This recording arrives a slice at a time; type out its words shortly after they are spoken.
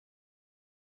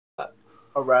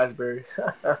A raspberry.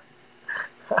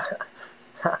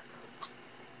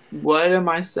 What am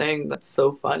I saying that's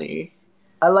so funny?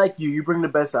 I like you. You bring the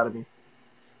best out of me.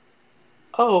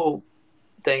 Oh,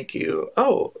 thank you.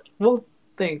 Oh, well,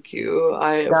 thank you.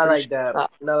 I Not like appreciate that.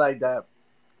 that. Not like that.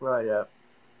 Not like that.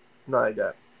 Not like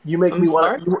that. You make I'm me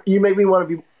want. sorry. You make me want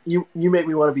to be. You make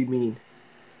me want to be mean.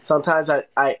 Sometimes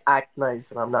I act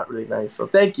nice and I'm not really nice. So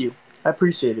thank you. I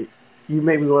appreciate it. You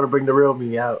make me want to bring the real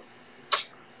me out.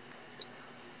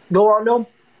 Go on, though.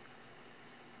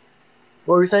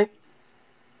 What were you saying?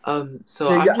 So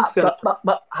Yeah, I'm yeah. just gonna.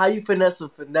 But how you finesse a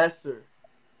finesser?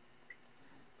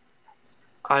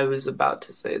 I was about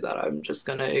to say that I'm just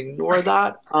gonna ignore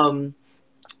that. And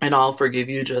I'll forgive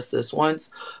you just this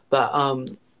once. But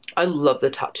I love the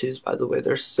tattoos, by the way.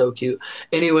 They're so cute.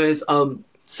 Anyways,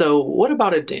 so what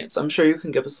about a dance? I'm sure you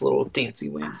can give us a little dancey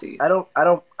wancy. I don't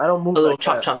A move little like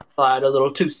chop that. chop slide, a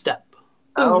little two step.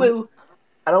 I Boo don't boo.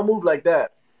 I don't move like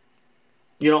that.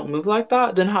 You don't move like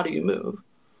that? Then how do you move?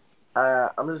 I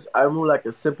move like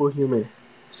a simple human,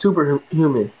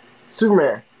 human,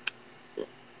 Superman.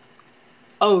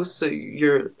 Oh, so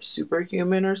you're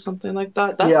superhuman or something like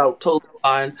that? That's Yeah, totally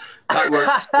fine. That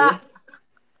works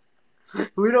too.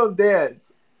 we don't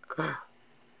dance.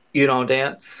 You don't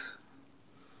dance?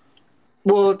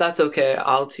 Well, that's okay.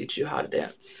 I'll teach you how to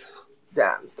dance.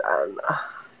 Dance, dance.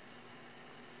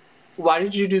 Why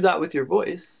did you do that with your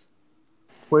voice?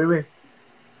 What do you mean?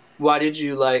 Why did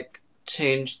you like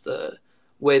change the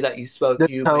way that you spoke? The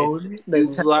You made tone, the you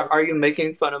tone. are you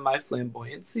making fun of my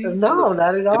flamboyancy and the No,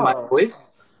 not at in my all. voice?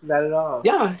 Not at all.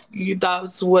 Yeah,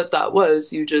 that's what that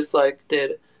was. You just like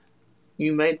did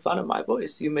you made fun of my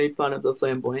voice. You made fun of the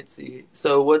flamboyancy.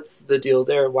 So what's the deal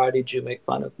there? Why did you make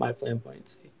fun of my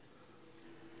flamboyancy?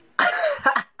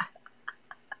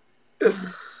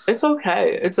 It's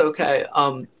okay. It's okay.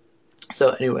 So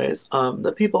anyways,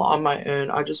 the people on my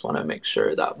end, I just want to make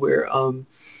sure that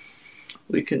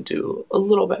we can do a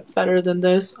little bit better than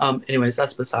this. Anyways,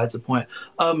 that's besides the point.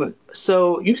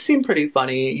 So you seem pretty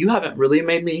funny. You haven't really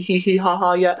made me hee hee ha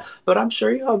ha yet, but I'm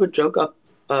sure you have a joke up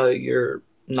your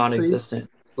Sleeve. non-existent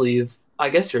sleeve. I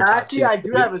guess your Actually, tattoo I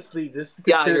do sleeve. have a sleeve. This is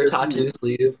Yeah, your considered a sleeve. tattoo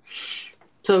sleeve.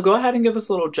 So go ahead and give us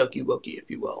a little jokey wokey, if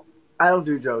you will. I don't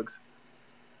do jokes.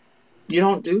 You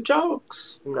don't do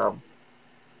jokes. No.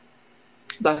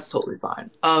 That's totally fine.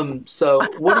 So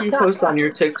what do you post on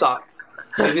your TikTok?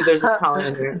 Maybe there's a talent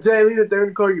in there. Jay Lee, the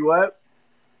third call you what?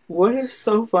 What is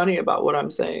so funny about what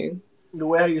I'm saying? The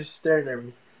way how you're staring at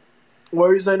me. What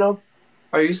were you saying? No.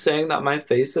 Are you saying that my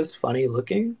face is funny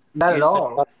looking? Not You at said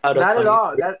all. that out of Not at funny.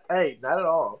 all. Not at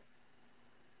all.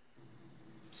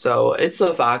 So it's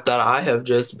the fact that I have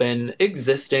just been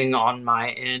existing on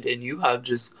my end and you have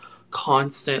just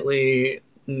constantly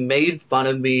made fun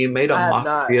of me, made a I have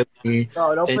mockery not. of me,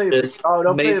 No, don't and play. just Oh,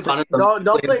 don't play. made fun of the Don't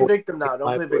play flamboyant victim of now. Don't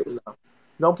my play victim voice. now.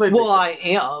 Don't play Well, victim. I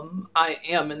am. I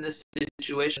am in this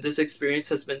situation. This experience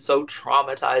has been so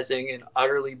traumatizing and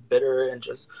utterly bitter and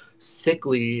just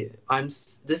sickly.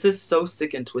 This is so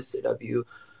sick and twisted of you.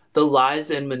 The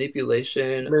lies and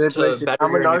manipulation to Manipulation. better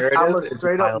your I'm narrative a is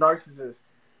straight up wild. narcissist.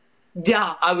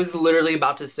 Yeah, I was literally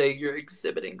about to say you're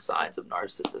exhibiting signs of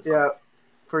narcissism Yeah,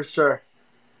 for sure.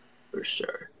 for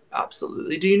sure.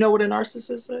 Absolutely. Do you know what a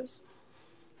narcissist is?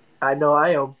 I know I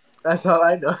am. That's all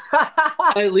I know.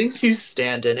 At least you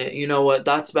stand in it. You know what?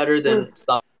 That's better than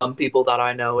some people that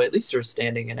I know. At least you're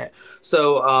standing in it.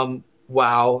 So,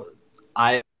 wow.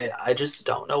 I just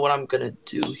don't know what I'm gonna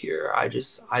do here.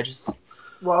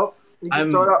 Well, you can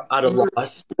start I'm out at a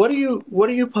loss. What do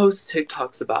you post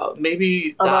TikToks about?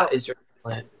 Maybe that about is your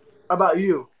talent. about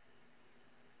you,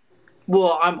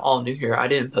 Well, I'm all new here. I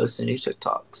didn't post any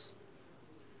TikToks.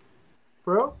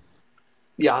 bro.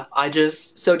 Yeah,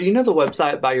 so do you know the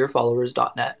website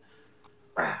buyyourfollowers.net?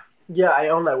 Yeah, I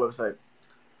own that website.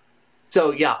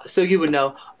 So yeah, so you would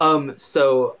know.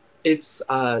 So it's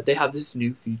they have this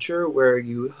new feature where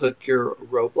you hook your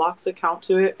Roblox account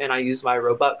to it, and I use my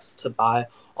Robux to buy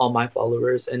all my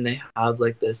followers, and they have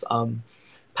like this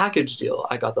package deal.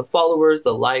 I got the followers,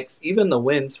 the likes, even the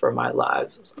wins for my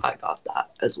lives. I got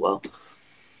that as well.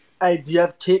 Hey, do you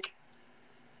have Kick?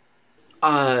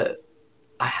 Uh,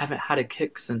 I haven't had a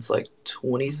kick since like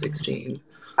 2016,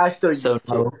 I still so use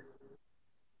Kick. no.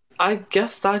 I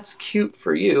guess that's cute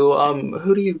for you.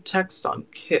 Who do you text on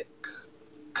Kick?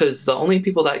 Because the only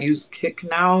people that use Kick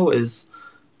now is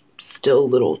still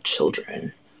little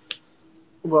children.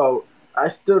 Well, I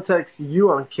still text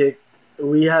you on Kick.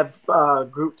 We have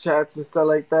group chats and stuff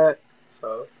like that.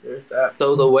 So there's that.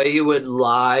 So the way you would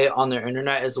lie on their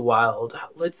internet is wild.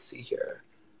 Let's see here.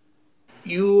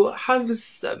 You have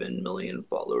 7 million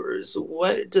followers.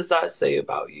 What does that say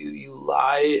about you? You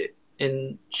lie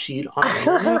and cheat on the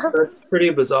internet? That's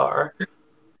pretty bizarre.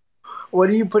 What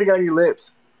are you putting on your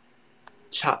lips?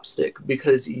 Chapstick,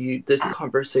 because this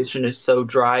conversation is so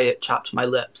dry it chapped my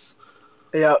lips.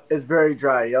 Yeah, it's very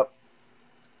dry. Yep.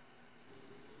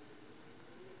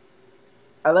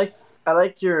 I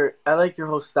like your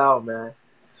whole style, man.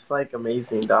 It's like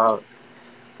amazing, dog.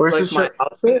 Where's the Like my shirt?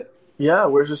 outfit? Yeah,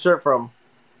 where's the shirt from?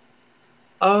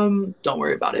 Don't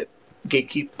worry about it.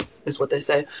 Gatekeep is what they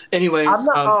say. Anyways, I'm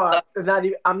not. Not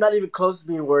even. I'm not even close to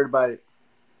being worried about it.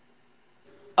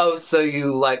 oh, so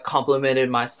you like complimented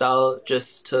my style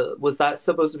just to, was that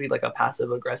supposed to be like a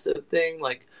passive aggressive thing?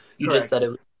 Like you just said Correct. it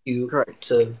was cute Correct.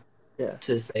 to Yeah.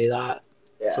 say that,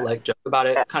 to Yeah. like joke about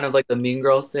it, kind of like the Mean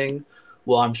Girls thing.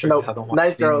 Well, I'm sure you Nope. haven't watched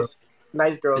Nice Mean Girls. girls.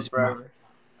 Nice girls 'Cause you're not. forever.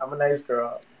 I'm a nice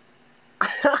girl.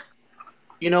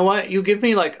 You know what? You give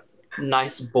me like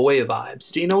nice boy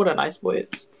vibes. Do you know what a nice boy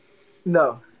is?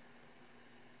 No.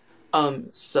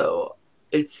 So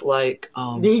it's like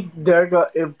There go.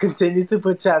 It continues to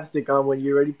put chapstick on when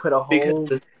you already put because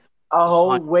this a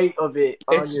whole weight of it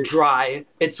on it's your. dry.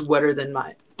 It's wetter than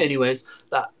mine. Anyways,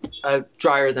 that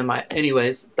drier than mine.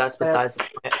 Anyways, that's besides the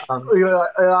point.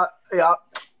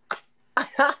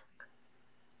 Yeah.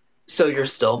 So you're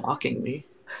still mocking me.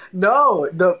 No,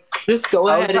 Just go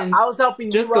ahead and I was helping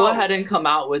just you go out. ahead and come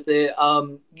out with it.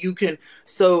 You can.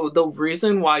 So the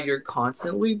reason why you're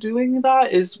constantly doing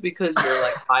that is because you're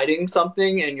like hiding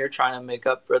something and you're trying to make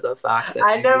up for the fact that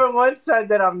I never once said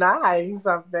that I'm not hiding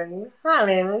something.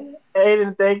 Honey,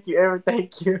 Aiden, thank you. Ever,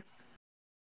 thank you.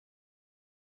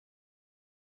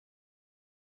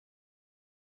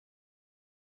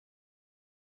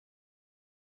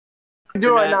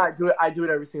 Do it or not? Do it. I do it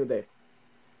every single day.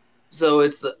 So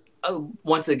it's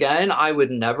once again, I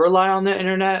would never lie on the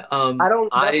internet. I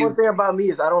don't. That's one thing about me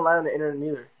is I don't lie on the internet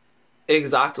either.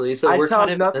 Exactly. So we're tell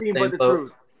kind of nothing in the but same the boat.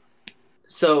 truth.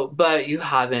 So, but you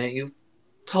haven't. You've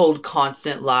told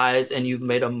constant lies and you've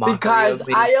made a mockery Because of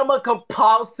me. I am a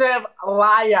compulsive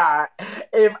liar.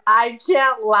 If I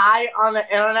can't lie on the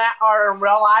internet or in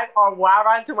real life or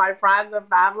wherever to my friends and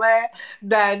family,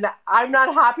 then I'm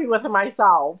not happy with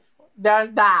myself. There's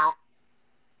that.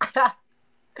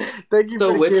 Thank you So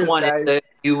for the which kiss, one guys. is it?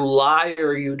 You lie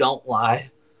or you don't lie?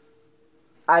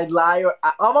 I lie.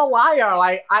 I'm a liar.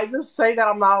 Like, I just say that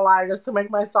I'm not a liar just to make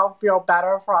myself feel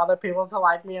better for other people to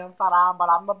like me and fit on, but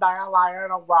I'm the biggest liar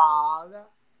in the world.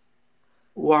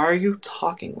 Why are you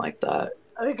talking like that?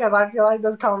 Because I feel like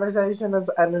this conversation is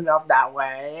ending up that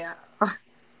way.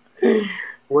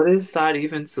 What is that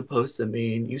even supposed to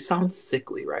mean? You sound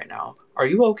sickly right now. Are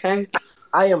you okay?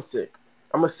 I am sick.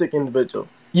 I'm a sick individual.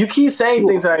 You keep saying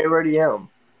things that I already am.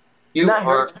 You're not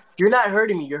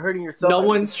hurting me. You're hurting yourself. No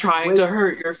one's trying to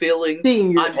hurt your feelings.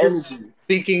 I'm just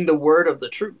speaking the word of the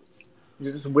truth.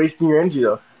 You're just wasting your energy,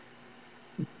 though.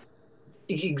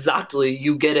 Exactly.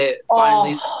 You get it.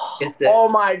 Finally, it's it. Oh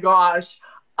my gosh.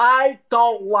 I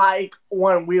don't like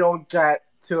when we don't get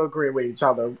to agree with each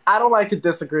other. I don't like to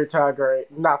disagree to agree.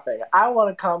 Nothing. I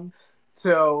want to come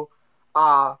to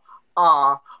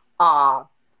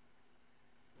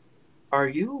Are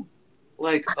you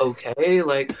like okay?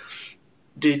 Like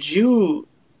did you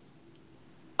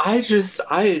I just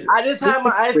had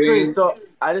my ice cream, so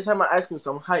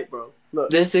I'm hyped, bro. Look.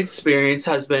 This experience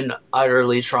has been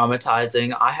utterly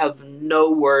traumatizing. I have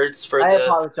no words for the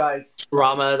apologize.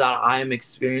 Trauma that I'm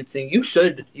experiencing. You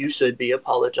should be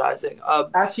apologizing.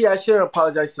 Actually, I should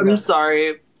apologize to you. I'm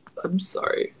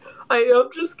sorry. I am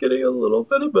just getting a little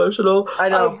bit emotional. I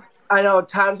know.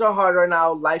 Times are hard right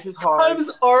now. Life is hard.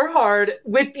 Times are hard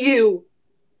with you.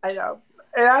 I know.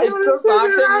 And I it's the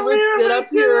fact that you would sit up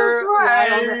here, lie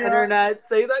on the internet,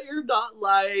 say that you're not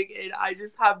lying, and I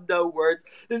just have no words.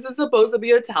 This is supposed to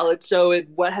be a talent show, and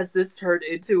what has this turned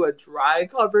into? A dry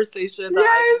conversation?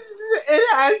 Yes,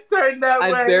 it has turned that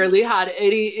way. I barely had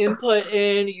any input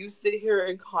in. You sit here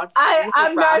and constantly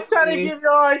I'm not trying to give you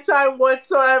a hard time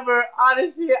whatsoever.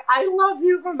 Honestly, I love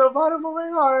you from the bottom of my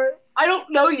heart. I don't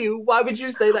know you. Why would you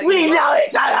say that? We know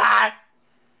each other!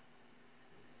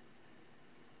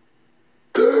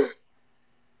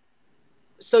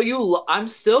 So I'm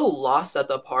still lost at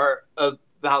the part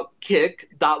about Kick.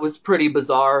 That was pretty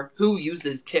bizarre. Who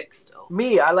uses Kick still?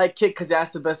 Me. I like Kick because it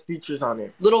has the best features on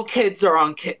it. Little kids are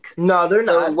on Kick. No, they're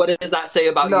not. So what does that say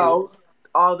about you? No,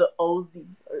 all the oldies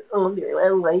are on there.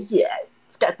 I'm like, yeah,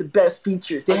 it's got the best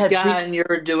features. They Again,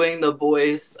 you're doing the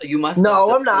voice. You must.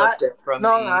 No, I'm not. It from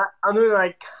no, me. I'm not. I'm doing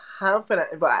like confident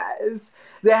voice.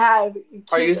 They have.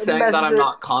 Are you saying that I'm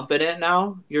not confident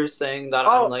now? You're saying that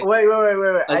I'm like wait.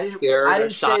 a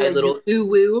scared, shy little ooh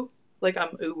woo, like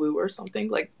I'm ooh woo or something.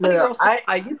 Like no, girl,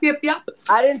 yip.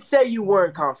 I didn't say you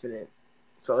weren't confident.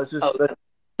 So let's just.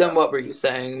 Then what were you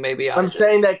saying? Maybe I'm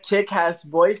saying that Kick has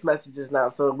voice messages now,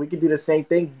 so we could do the same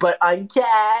thing, but on Kick.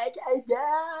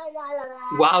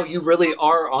 Wow, you really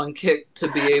are on Kick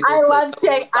to be able I to. love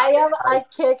Kick. I am a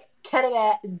Kick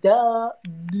candidate. Duh.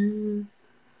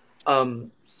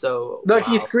 So Look,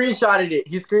 wow. he screenshotted it.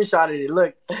 He screenshotted it.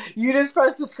 Look, you just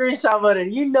pressed the screenshot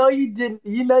button. You know you didn't.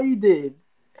 You know you did.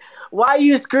 Why are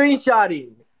you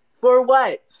screenshotting? For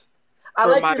what? I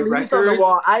For like my your leaves on the records,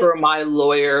 wall. for my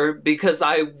lawyer, because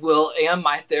I will, and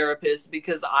my therapist,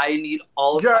 because I need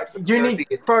all types of you therapy.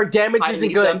 need for I damages and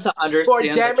need them goods. to For understand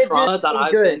the damages trauma that and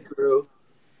I've been goods. through.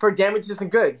 For damages and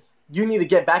goods, you need to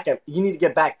get back. You need to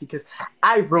get back because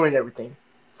I ruined everything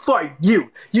for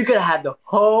you. You could have had the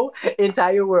whole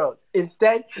entire world.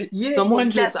 Instead, you didn't.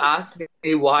 Someone just asked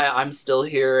me why I'm still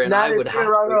here, and I would have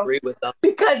to agree with them.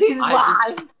 Because he's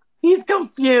lost. He's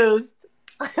confused.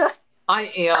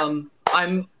 I am.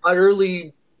 I'm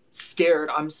utterly scared.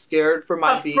 I'm scared for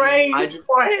my being.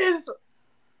 For his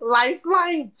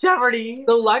lifeline jeopardy.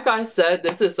 So, like I said,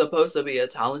 this is supposed to be a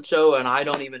talent show, and I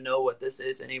don't even know what this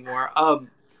is anymore.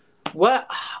 What?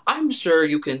 I'm sure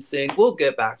you can sing. We'll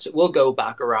go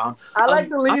back around. I like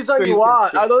the leaves on your wall.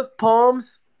 Are those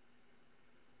poems?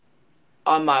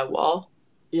 On my wall?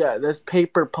 Yeah, there's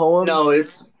paper poems. No,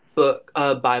 it's book,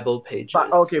 Bible pages.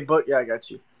 Yeah, I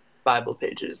got you. Bible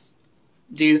pages.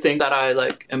 Do you think that I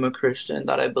am a Christian,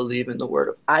 that I believe in the word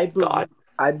of God?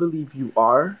 I believe you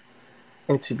are.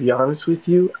 And to be honest with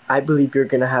you, I believe you're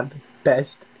going to have the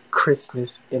best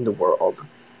Christmas in the world.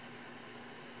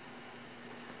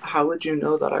 How would you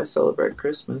know that I celebrate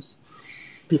Christmas?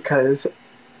 Because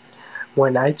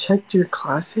when I checked your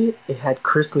closet, it had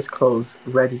Christmas clothes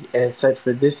ready. And it said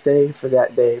for this day, for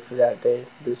that day, for that day,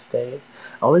 for this day.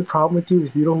 The only problem with you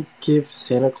is you don't give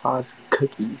Santa Claus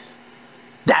cookies.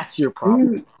 That's your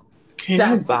problem.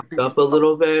 Can you back up a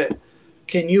little bit?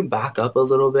 Can you back up a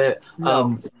little bit?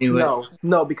 No,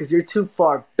 no, because you're too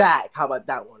far back. How about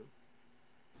that one?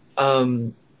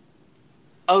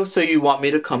 Oh, so you want me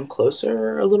to come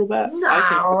closer a little bit?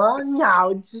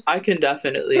 No, just I can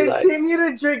definitely continue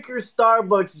to drink your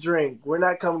Starbucks drink. We're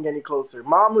not coming any closer.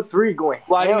 Mama 3 going.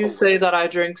 Why do you say that I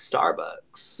drink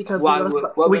Starbucks? Because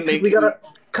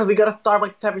we got a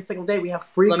Starbucks every single day. We have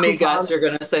free. Let me guess, you're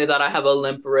gonna say that I have a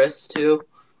limp wrist too.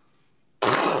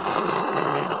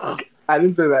 I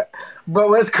didn't say that. But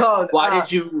what's called? Why did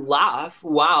you laugh?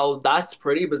 Wow, that's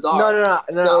pretty bizarre. No.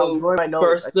 So, I was blowing my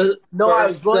nose. I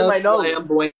was blowing my nose.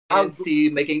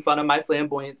 Flamboyancy, making fun of my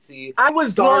flamboyancy. I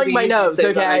was blowing my nose,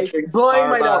 okay? Blowing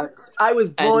my nose. I was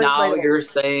blowing my nose. And now you're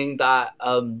saying that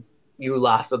you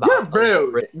laugh about. You're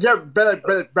rude. You're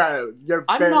rude.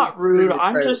 I'm not rude.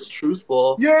 I'm just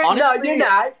truthful. You're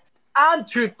not. I'm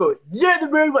truthful. You're the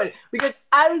rude one. Because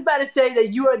I was about to say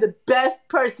that you are the best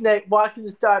person that walks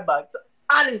into Starbucks.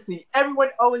 Honestly, everyone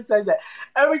always says that.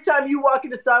 Every time you walk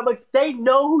into Starbucks, they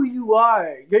know who you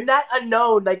are. You're not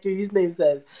unknown like your username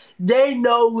says. They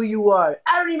know who you are.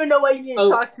 I don't even know why you need to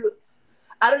talk to.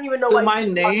 I don't even know why my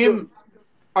name.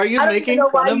 Are you making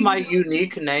fun of my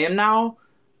unique name now?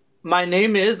 My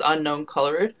name is Unknown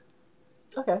Colored.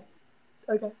 Okay.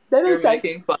 That makes You're sense.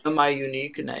 making fun of my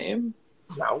unique name?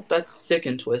 No. That's sick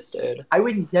and twisted. I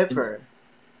would never.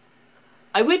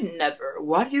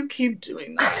 Why do you keep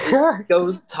doing that? It's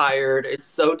so tired. It's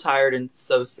so tired and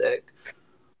so sick.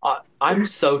 I'm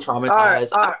so traumatized.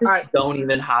 I don't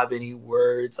even have any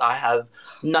words. I have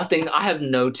nothing. I have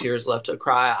no tears left to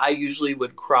cry. I usually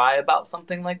would cry about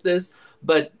something like this,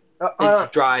 but it's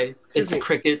dry. It's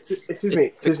crickets. Excuse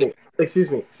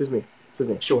me.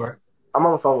 Sure. I'm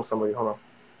on the phone with somebody. Hold on.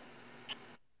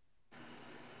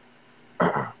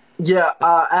 Yeah,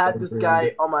 I had this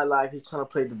guy on my live. He's trying to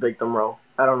play the victim role.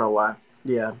 I don't know why.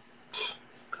 Yeah,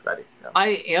 it's pathetic. Yeah.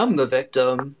 I am the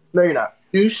victim. No, you're not.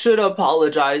 You should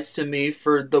apologize to me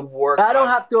for the work. I don't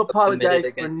have to apologize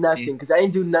for nothing because I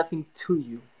didn't do nothing to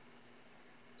you.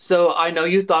 So I know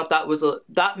you thought that was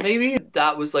maybe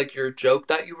that was like your joke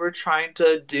that you were trying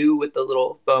to do with the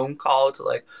little phone call to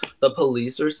like the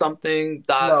police or something.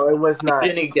 No, it was not.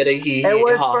 You didn't get a hee hee. It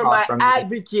was for my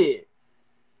advocate.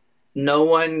 No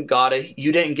one got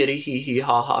you didn't get a hee hee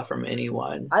ha ha from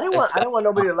anyone. I don't want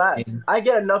nobody to laugh. I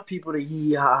get enough people to hee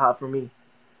hee ha ha from me,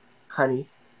 honey.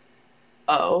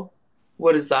 Oh,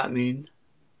 what does that mean?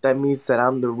 That means that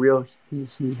I'm the real hee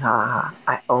hee ha ha.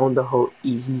 I own the whole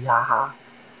hee hee ha ha.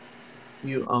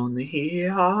 You own the hee hee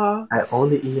ha ha? I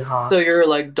own the hee ha. So you're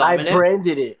like dominant? I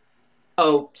branded it.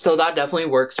 Oh, so that definitely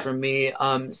works for me.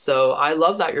 So I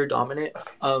love that you're dominant.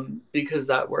 Because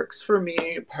that works for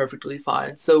me perfectly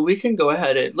fine. So we can go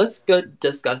ahead and let's go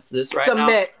discuss this now.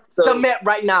 Submit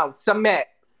right now. Submit.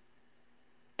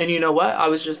 And you know what? I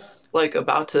was just like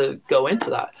about to go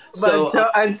into that. But So,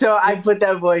 until I put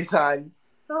that voice on.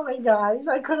 Oh my gosh,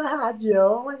 I could have had you.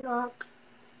 Oh my god.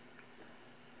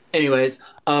 anyways,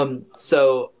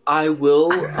 so I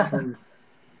will.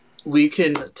 We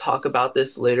can talk about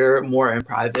this later, more in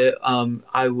private.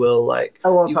 I will like. I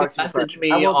won't You can talk to you in message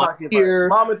private. I me won't on talk to you in private. here.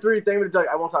 Mama 3, thank me to Doug.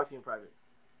 I won't talk to you in private.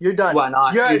 You're done. Why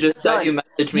not? You're You just said done. you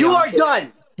message me You on are here.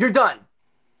 done. You're done.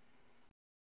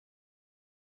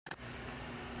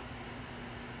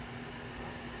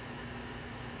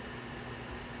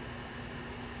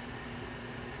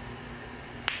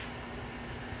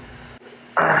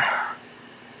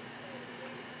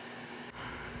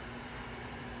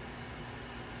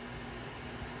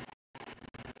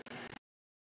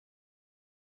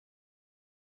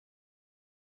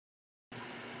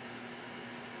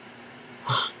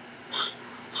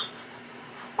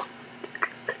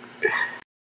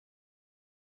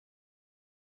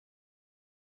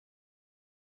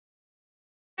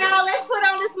 Now let's put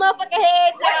on this motherfucking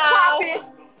head, y'all.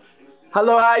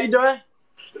 Hello, how you doing?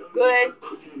 Good.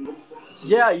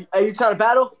 Yeah, are you trying to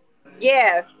battle?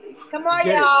 Yeah. Come on,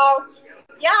 Get it. y'all.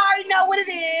 Y'all already know what it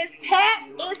is. Tap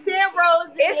and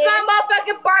roses. It's my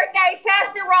motherfucking birthday.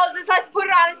 Taps and roses. Let's put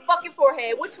it on his fucking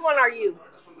forehead. Which one are you?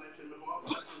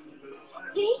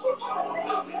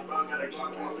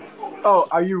 Oh,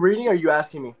 are you reading or are you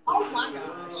asking me? Oh my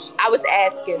gosh. I was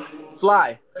asking.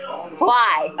 Fly.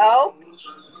 Fly. Oh.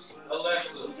 Alexa,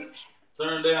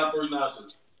 turn down 3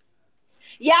 notches.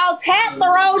 Y'all tap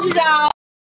the roses, y'all.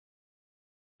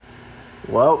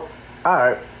 Well, all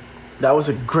right. That was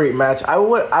a great match. I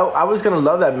was gonna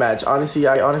love that match. Honestly,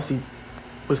 I honestly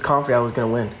was confident I was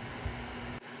gonna win.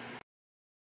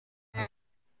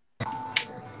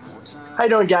 How you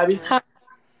doing, Gabby? Hi,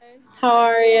 how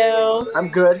are you? I'm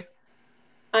good.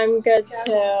 I'm good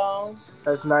too.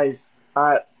 That's nice. All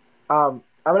right. I'm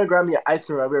gonna grab me an ice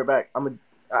cream. I'll be right back.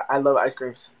 I love ice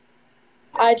creams.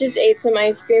 I just ate some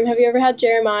ice cream. Have you ever had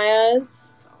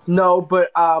Jeremiah's? No,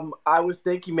 but I was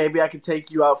thinking maybe I could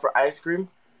take you out for ice cream.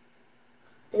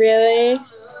 Really?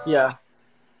 Yeah.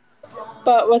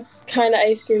 But what kind of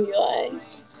ice cream do you like?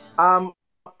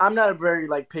 I'm not a very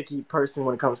like picky person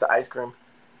when it comes to ice cream.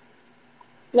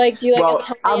 Like, do you like Well,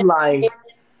 Italian I'm lying.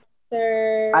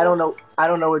 or... I don't know. I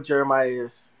don't know what Jeremiah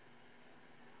is.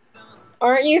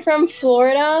 Aren't you from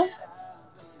Florida?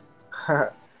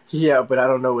 Yeah, but I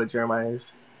don't know what Jeremiah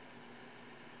is.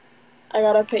 I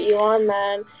gotta put you on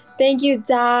then. Thank you,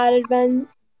 Dad. Dad.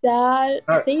 All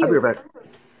right, Thank I'll be you. right back.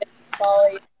 Follow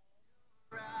you.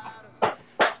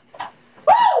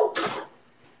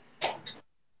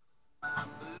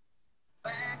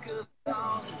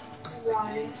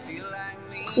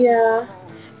 Yeah.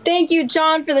 Thank you,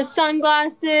 John, for the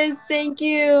sunglasses. Thank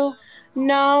you,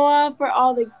 Noah, for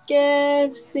all the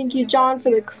gifts. Thank you, John,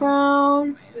 for the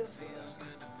crown.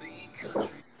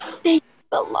 Thank you.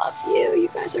 I love you. You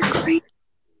guys are great.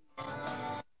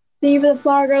 Thank you for the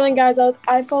flower girl. And guys,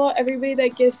 I follow everybody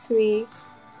that gifts me.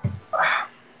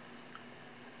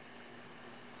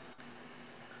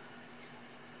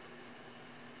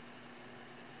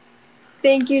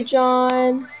 Thank you,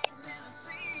 John.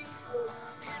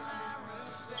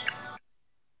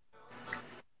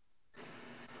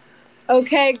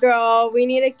 Okay, girl, we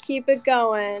need to keep it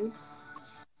going.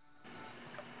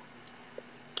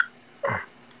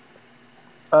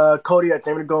 Cody, I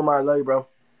think we go. I love you, bro.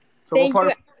 So Thank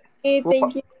you.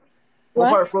 Thank you.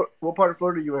 What part of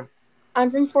Florida are you in?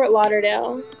 I'm from Fort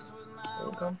Lauderdale.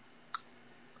 Okay.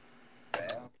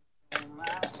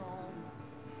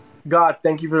 God,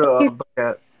 thank you for the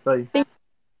bucket. Love you.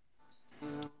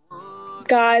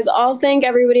 Guys, I'll thank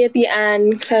everybody at the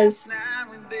end because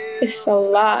it's a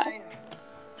lot.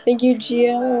 Thank you,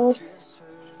 Gio.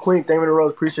 Queen, thank you for the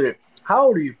rose. Appreciate it. How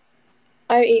old are you?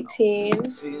 I'm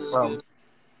 18.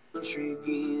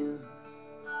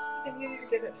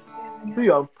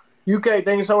 Leo, UK,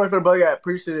 thank you so much for the bucket.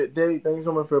 Appreciate it. Dave, thank you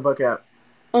so much for the bucket.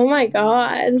 Oh my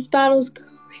god, this battle's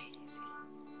crazy.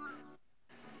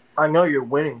 I know you're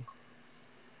winning.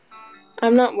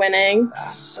 I'm not winning.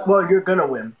 Well, you're gonna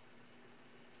win.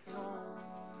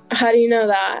 How do you know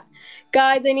that?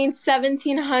 Guys, I need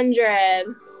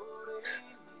 1,700.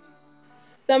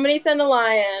 Somebody send a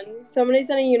lion. Somebody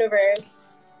send a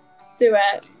universe. Do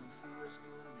it.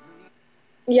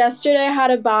 Yesterday I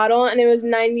had a battle and it was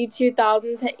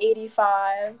 92,000 to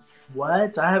 85.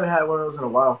 What? I haven't had one of those in a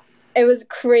while. It was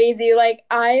crazy. Like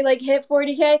I hit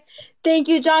 40K. Thank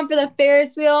you, John, for the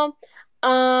Ferris wheel.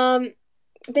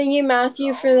 Thank you,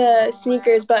 Matthew, for the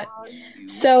sneakers. But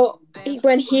so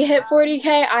when he hit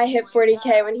 40K, I hit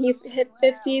 40K. When he hit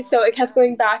 50, so it kept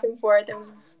going back and forth. It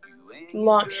was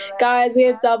long. Guys, we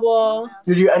have double.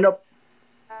 Did you end up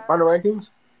on the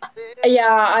rankings?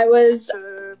 Yeah, I was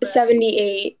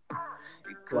 78.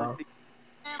 Wow.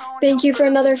 Thank you for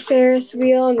another Ferris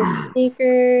wheel and the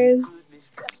sneakers.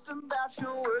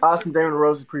 Awesome, Damon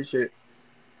Rose. Appreciate it.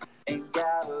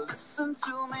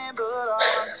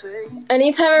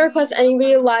 Anytime I request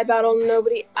anybody to live battle,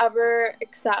 nobody ever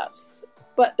accepts.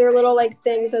 But their little like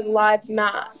thing says live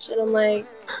match, and I'm like,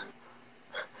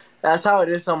 That's how it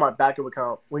is on my backup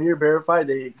account. When you're verified,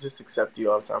 they just accept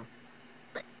you all the time.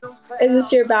 is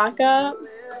this your backup?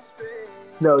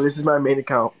 No, this is my main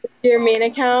account. Your main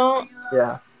account?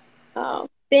 Yeah. Oh,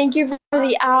 thank you for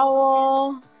the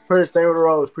owl. First, Damon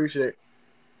Rose. Appreciate it.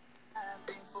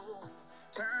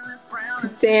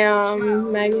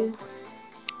 Damn, Megan.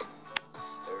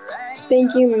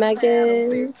 Thank you,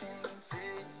 Megan.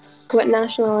 What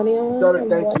nationality am I? Stutter,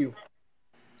 thank you.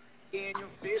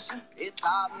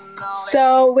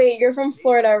 So, wait, you're from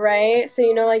Florida, right? So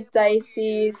you know like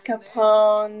Dicey's,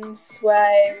 Capone,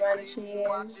 Sway,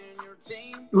 Munchies.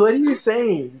 What are you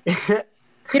saying?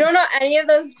 You don't know any of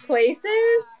those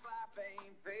places?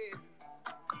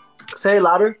 Say it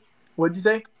louder. What'd you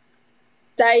say?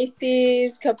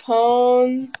 Dicey's,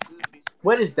 Capone's.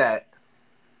 What is that?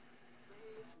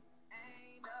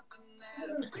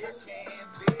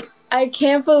 I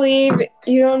can't believe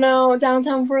you don't know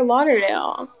downtown Fort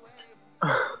Lauderdale.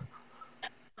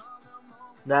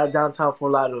 Not downtown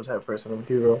Fort Lauderdale type person. I'm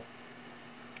hero.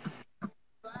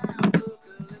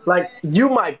 Like you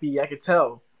might be, I could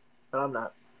tell, but I'm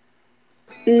not.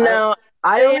 No,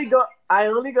 I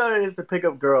only go there just to pick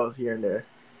up girls here and there.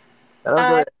 I don't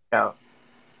go there out.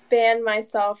 Banned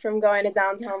myself from going to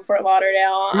downtown Fort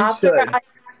Lauderdale. You should.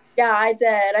 I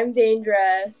did. I'm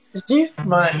dangerous. She's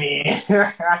funny.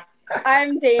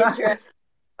 I'm dangerous.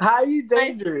 How are you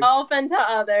dangerous? Myself and to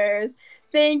others.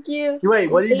 Thank you. Wait,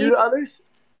 what do you do to others?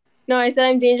 No, I said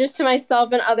I'm dangerous to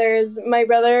myself and others. My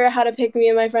brother had to pick me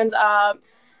and my friends up.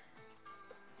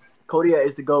 Kodia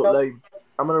is the GOAT. Nope. Like,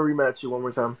 I'm going to rematch you one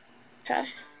more time. Okay.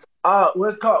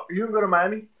 What's it called? You going to go to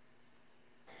Miami?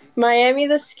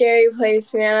 Miami's a scary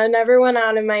place, man. I never went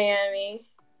out in Miami.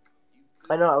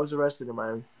 I know. I was arrested in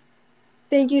Miami.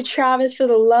 Thank you, Travis, for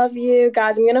the love you.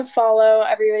 Guys, I'm going to follow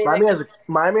everybody.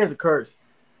 Miami has a curse.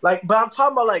 Like, but I'm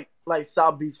talking about like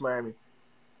South Beach, Miami.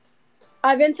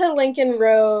 I've been to Lincoln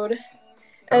Road,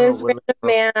 and this random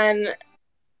man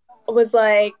was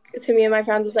like, to me and my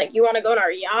friends, was like, you want to go on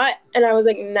our yacht? And I was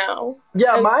like, no.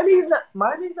 Yeah, Miami's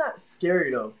not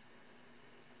scary, though.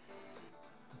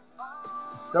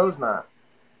 No, it's not.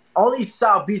 Only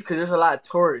South Beach, because there's a lot of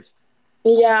tourists.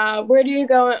 Yeah, where do you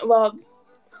go? Well,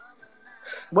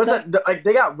 what's that? Like,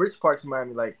 they got rich parts in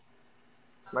Miami. Like,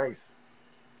 it's nice.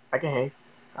 I can hang.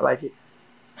 I like it.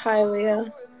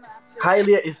 Hialeah.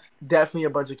 Hialeah is definitely a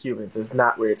bunch of Cubans. It's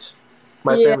not rich.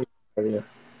 My family's from Hialeah.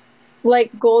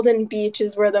 Like, Golden Beach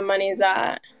is where the money's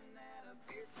at.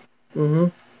 Mm-hmm.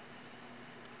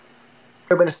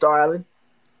 Ever been to Star Island?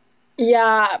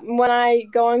 Yeah, when I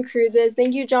go on cruises.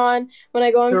 Thank you, John. When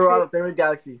I go on Toronto, Favorite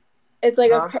Galaxy. It's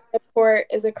like a port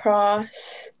is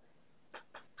across.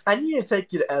 I need to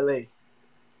take you to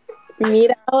LA. Me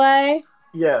to LA?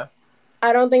 Yeah.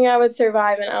 I don't think I would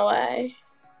survive in LA.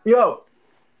 Yo.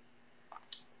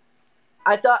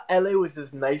 I thought LA was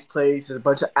this nice place. There's a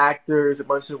bunch of actors, a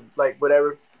bunch of like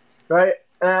whatever. Right?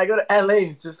 And I go to LA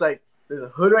and it's just like there's a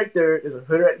hood right there, there's a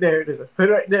hood right there, there's a hood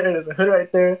right there, there's a hood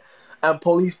right there. And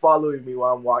police following me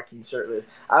while I'm walking shirtless.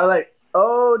 I was like,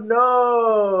 oh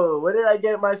no, what did I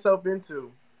get myself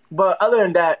into? But other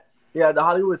than that, yeah, the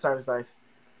Hollywood sign is nice.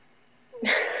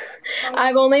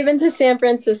 I've only been to San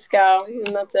Francisco,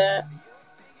 and that's it.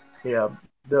 Yeah.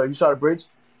 You saw the bridge?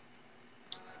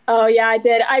 Oh, yeah, I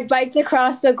did. I biked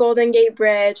across the Golden Gate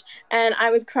Bridge, and I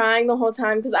was crying the whole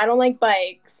time because I don't like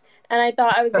bikes. And I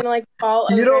thought I was going to, like, fall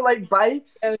over. You don't like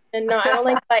bikes? No, I don't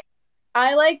like bikes.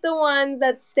 I like the ones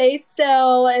that stay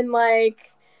still and,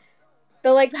 like,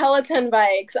 the, like, Peloton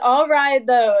bikes. I'll ride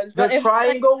those. The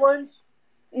triangle ones?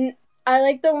 I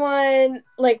like the one,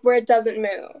 like, where it doesn't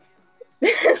move.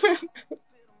 Okay.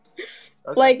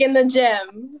 Like in the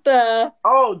gym.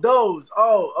 Those.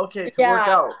 Oh, okay, to work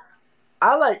out.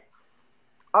 I like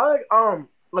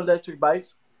electric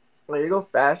bikes. Like, they go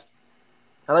fast.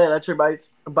 I like electric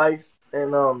bikes,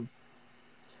 and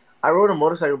I rode a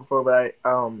motorcycle before, but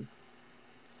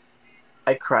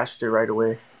I crashed it right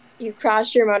away. You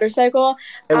crashed your motorcycle?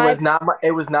 It was not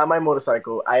my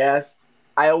motorcycle. I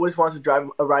always wanted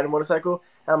to ride a motorcycle,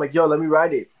 and I'm like, yo, let me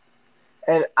ride it.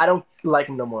 And I don't like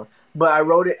them no more. But I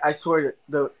rode it, I swear,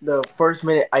 the first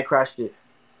minute I crashed it.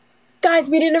 Guys,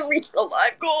 we didn't reach the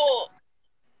live goal.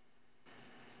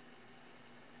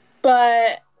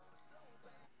 But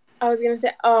I was going to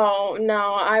say, oh,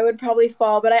 no, I would probably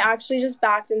fall. But I actually just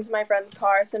backed into my friend's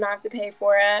car, so now I have to pay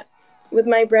for it with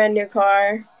my brand new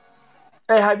car.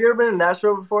 Hey, have you ever been to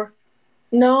Nashville before?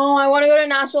 No, I want to go to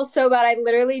Nashville so bad. I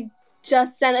literally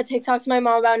just sent a TikTok to my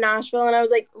mom about Nashville, and I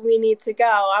was like, we need to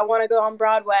go. I want to go on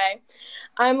Broadway.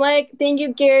 I'm like, thank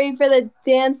you, Gary, for the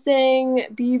dancing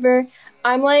beaver.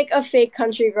 I'm like a fake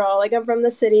country girl. Like, I'm from the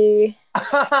city.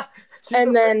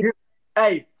 And then...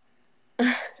 Hey,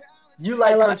 you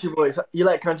like country boys. You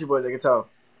like country boys, I can tell.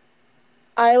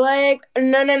 I like...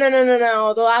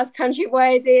 No. The last country boy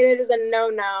I dated is a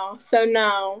no-no. So,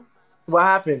 no. What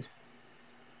happened?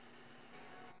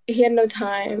 He had no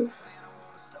time.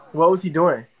 What was he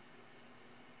doing?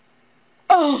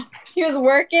 Oh, he was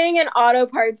working and auto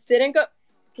parts didn't go...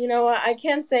 You know what? I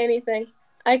can't say anything.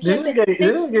 This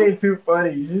is getting too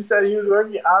funny. She said he was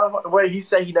working out of... Wait, he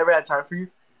said he never had time for you?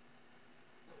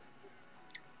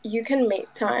 You can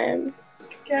make time.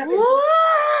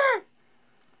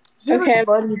 She's okay.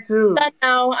 Funny too.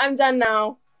 I'm done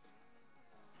now.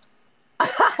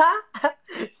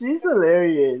 She's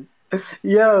hilarious.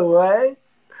 Yo, what?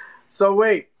 So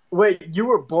wait, you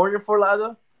were born in Fort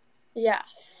Lauderdale?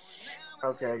 Yes.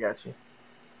 Okay, I got you.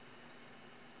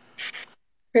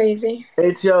 Crazy.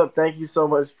 ATO, thank you so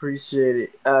much. Appreciate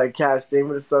it. Cass,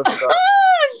 name of the substar.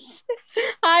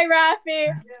 Hi, Rafi.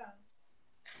 Yeah.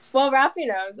 Well, Rafi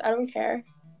knows. I don't care.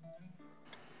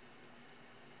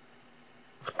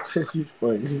 She's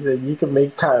funny. She said you can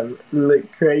make time look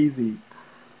crazy.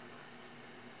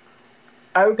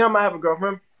 Every time I have a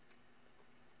girlfriend,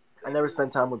 I never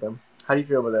spend time with them. How do you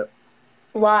feel about that?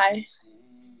 Why?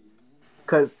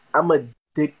 Because I'm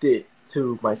addicted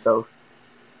to myself.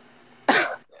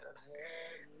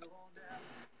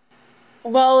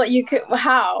 Well, you could...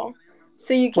 How?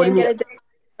 So you can't get addicted to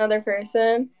another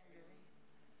person?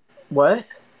 What?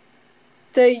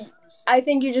 So I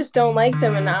think you just don't like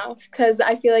them enough. Because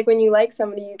I feel like when you like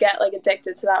somebody, you get like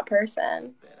addicted to that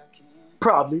person.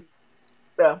 Probably.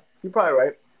 Yeah, you're probably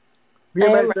right. Be a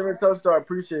nice different self-star.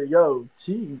 Appreciate it. Yo,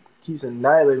 she keeps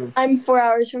annihilating. I'm 4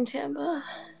 hours from Tampa.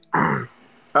 All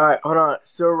right, hold on.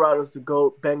 Silverado's the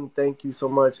GOAT. Ben, thank you so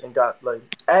much. And got like,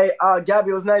 hey, Gabby,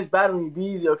 it was nice battling you. Be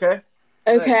easy, okay?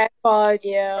 Okay, I followed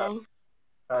you. All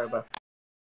right, bye.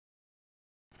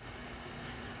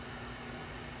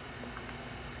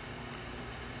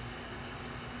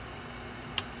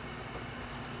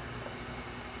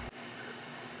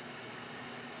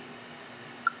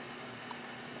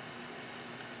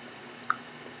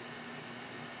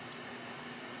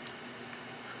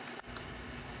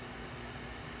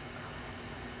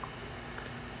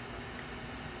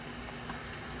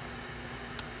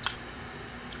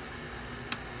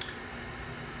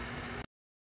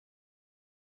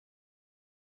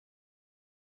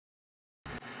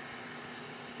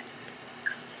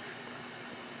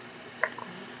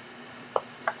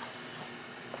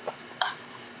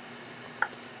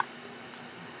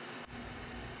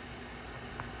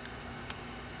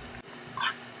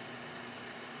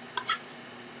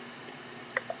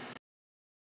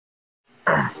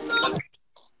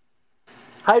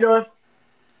 How you doing?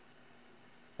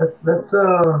 That's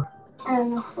I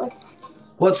don't know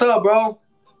What's up, bro?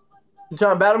 You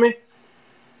trying to battle me?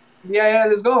 Yeah,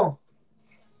 let's go.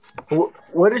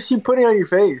 What is she putting on your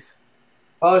face?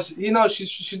 Oh,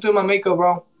 she's doing my makeup,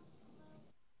 bro.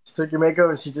 She took your makeup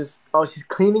and she's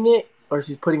cleaning it or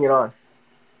she's putting it on?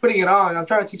 Putting it on. I'm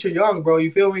trying to teach her young, bro. You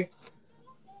feel me?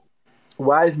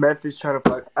 Why is Memphis trying to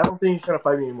fight? I don't think he's trying to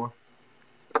fight me anymore.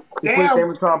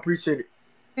 Damn. I appreciate it.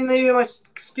 Not even my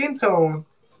skin tone.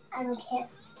 I don't care.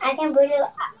 I can put it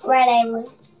right over.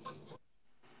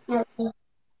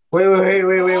 Wait.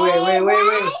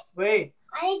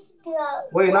 I need to do a...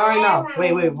 Wait, not right now.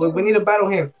 Wait. We need to battle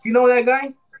him. You know that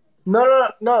guy?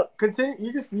 No.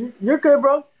 Continue. You're good,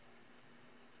 bro. All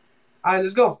right,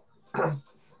 let's go. Don't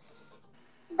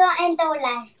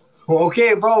laugh.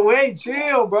 Okay, bro. Wait,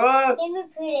 chill, bro. Let me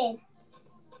put it.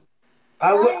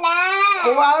 Don't laugh.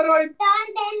 How do I?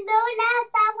 Don't laugh.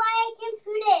 That's why I can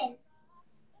put it.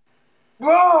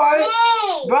 Bro,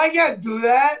 I can't do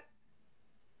that.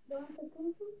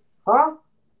 Huh?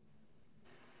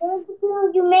 You want to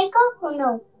do your makeup or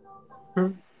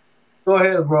no? Go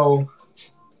ahead, bro.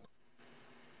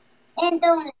 And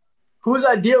don't laugh. Whose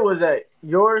idea was that?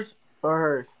 Yours or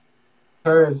hers?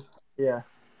 Hers. Yeah.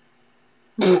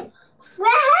 What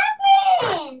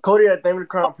happened? Cody, thank you for the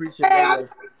crown. Appreciate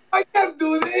it. I can't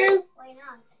do this. Why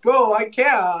not? Bro, I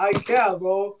can't,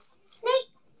 bro.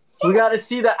 We gotta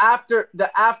see the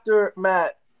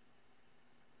aftermath.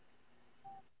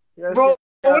 Bro,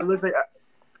 it looks like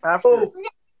after.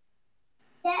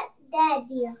 That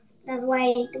idea. That's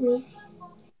why it me.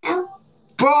 Ow.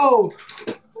 Bro!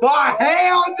 Oh,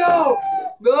 hell no!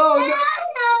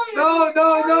 No,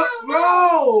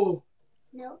 bro!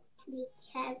 No, we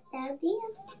have that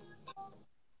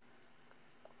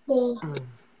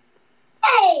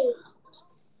Hey!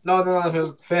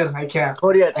 No, Finn, I can't.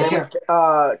 Cody, I can't.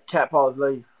 cat paws,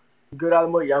 love you. You good,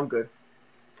 Alamo? Yeah, I'm good.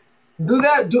 Do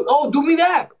that. Do me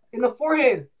that. In the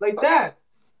forehead. Like that.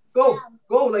 Go,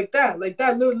 like that. Look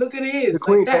at The his.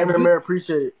 queen, Like that. thank me, Mary,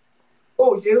 appreciate it.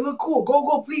 Oh, yeah, look cool.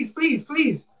 Go, please.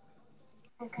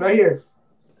 Okay. Right here.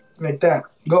 Like that.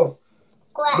 Go.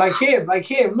 Like him.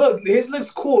 Look, his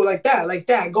looks cool. Like that.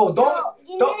 Go. No,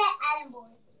 you're not an island boy.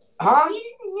 Huh?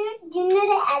 You're not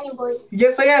an island boy.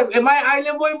 Yes, I am. Am I an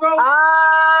island boy, bro?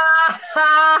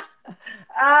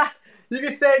 You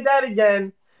can say that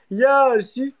again. Yo,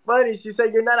 she's funny. She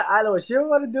said you're not an island boy. She don't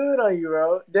want to do it on you,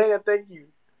 bro. Daniel, thank you.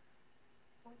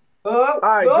 All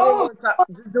right, no. go on top.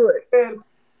 Just do it. Man,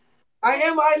 I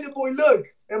am an island boy. Look.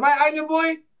 Am I island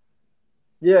boy?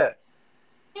 Yeah.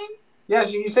 Yeah,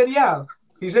 he said yeah.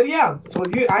 He said yeah. So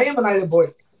I am an island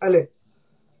boy. Island.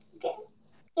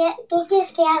 Yeah, get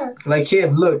scared. Like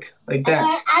him, look. Like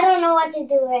that. I don't know what to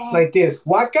do right now. Like this.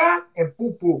 Waka and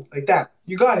poo poo. Like that.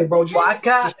 You got it, bro.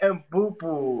 Waka and poo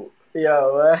poo.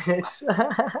 Yo, what?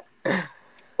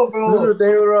 Oh, bro. Little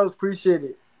David Rose, appreciate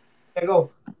it. Yeah,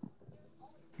 go.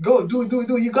 Go,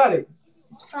 do. You got it.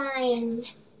 Fine.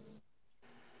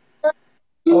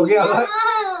 Okay,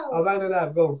 I'm back to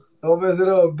that. Go. Don't mess it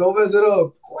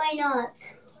up. Why not?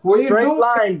 What you Straight doing?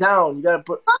 line down. You gotta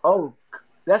put. Oh,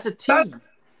 that's a T. I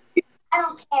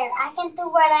don't care. I can do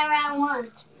whatever I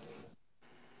want.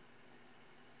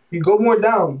 You go more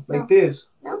down, like this.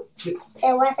 No.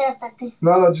 Then what's the stuck?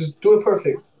 No, just do it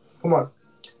perfect. Come on.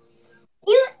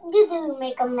 You do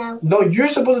makeup now. No, you're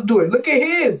supposed to do it. Look at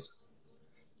his.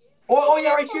 Oh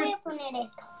yeah, right here.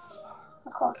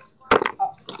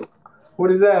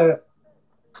 What is that?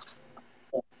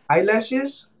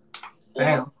 Eyelashes? Yeah.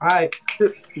 Damn. All right.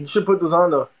 You should put this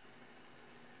on though.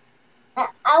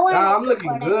 I want. I'm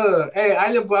looking good. Hey,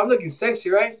 Island boy, I'm looking sexy,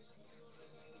 right?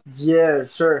 Yeah,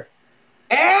 sure.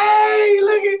 Hey,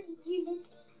 look at.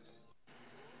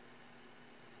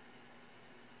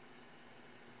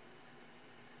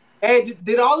 Hey,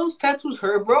 did all those tattoos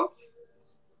hurt, bro?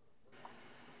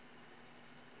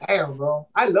 Damn, bro.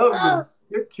 I love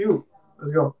you. You're cute.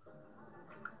 Let's go.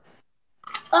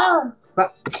 Oh.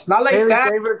 Not like Haley's that.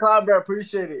 favorite cloud, bro.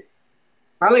 Appreciate it.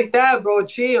 Not like that, bro.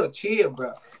 Chill,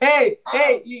 bro. Hey,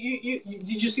 you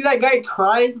did you see that guy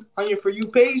crying on your For You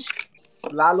page?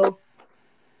 Lalo.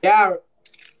 Yeah.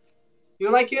 You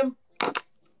don't like him?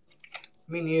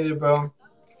 Me neither, bro.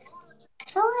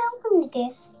 How welcome to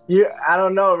this? Yeah, I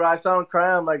don't know, bro. I saw him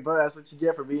crying. I'm like, bro, that's what you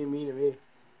get for being mean to me.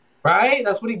 Right?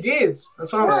 That's what he gets.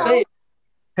 That's what I'm saying.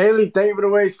 Haley, thank you for the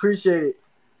waves. Appreciate it.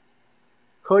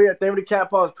 Cody, thank you for the cat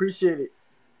paws. Appreciate it.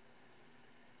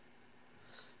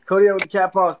 Cody with the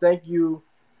cat paws. Thank you.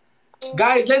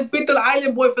 Guys, let's beat the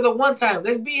island boy for the one time.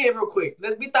 Let's beat him real quick.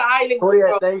 Let's beat the island boy.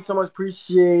 Cody, thank you so much.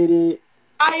 Appreciate it.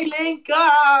 Island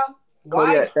guy.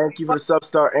 Cody, thank you for the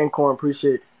Substar and Corn.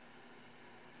 Appreciate it.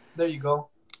 There you go.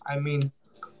 I mean,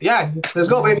 yeah. Let's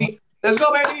go, baby. Let's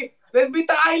beat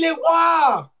the island.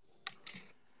 Wow.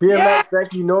 BMX,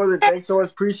 thank you. Northern, thanks so much.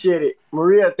 Appreciate it.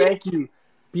 Maria, thank you.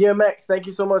 BMX, thank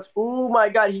you so much. Oh my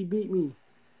God, he beat me.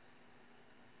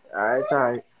 All right, it's all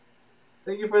right.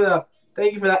 Thank you for that.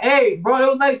 Hey, bro, it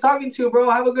was nice talking to you, bro.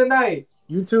 Have a good night.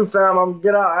 You too, fam. I'm gonna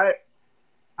get out, all right?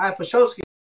 All right, for sure.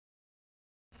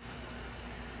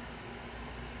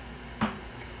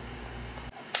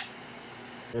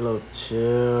 Hello,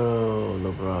 chill,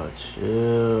 little bro,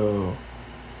 chill.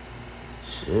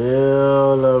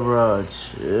 Chill, little bro,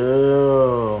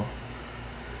 chill.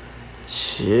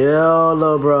 Chill,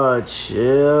 little bro,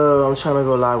 chill. I'm trying to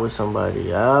go live with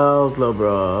somebody else, little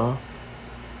bro.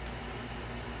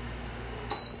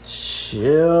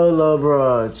 Chill, little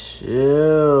bro,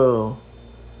 chill.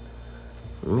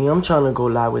 Me, I'm trying to go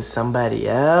live with somebody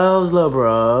else, little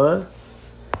bro.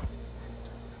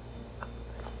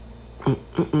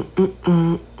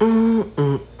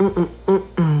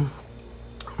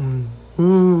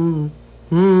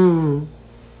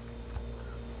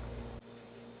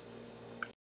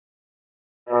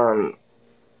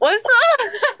 What's up?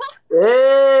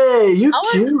 Hey, you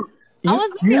cute. I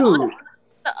was cute.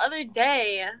 The other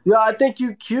day. Yeah, I think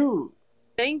you cute.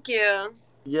 Thank you.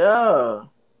 Yeah.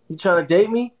 You trying to date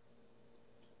me?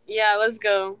 Yeah, let's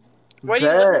go. Where do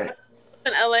you live?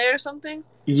 In LA or something?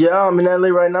 Yeah, I'm in LA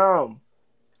right now.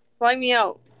 Fly me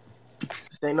out.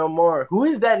 Say no more. Who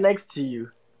is that next to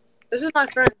you? This is my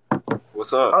friend.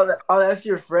 What's up? Oh, that's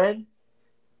your friend?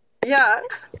 Yeah.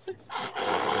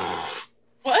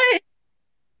 What?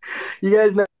 You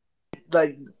guys know,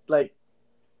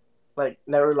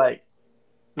 never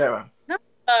never.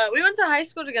 We went to high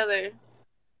school together.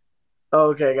 Oh,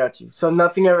 okay, I got you. So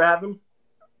nothing ever happened?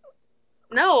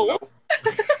 No.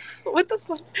 What the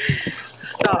fuck?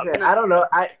 Stop. Okay, No. I don't know.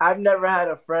 I've never had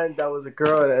a friend that was a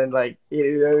girl and like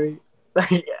you know what I mean?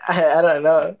 Like I don't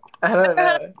know. I don't Never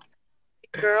had know.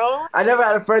 a girl? I never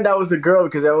had a friend that was a girl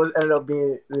because it always ended up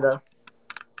being, you know.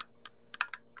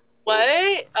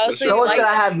 What? Oh, so you Someone like said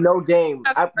I that? have no game.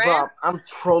 Have Bro, friends? I'm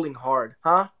trolling hard,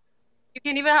 huh? You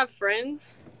can't even have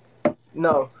friends?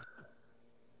 No.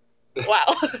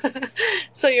 Wow.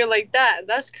 So you're like that.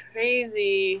 That's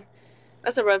crazy.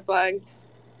 That's a red flag.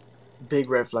 Big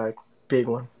red flag. Big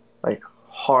one. Like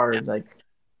hard. Like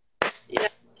Yeah.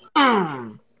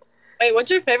 mm, Wait, what's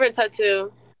your favorite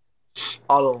tattoo?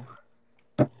 all of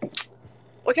them.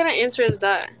 What kind of answer is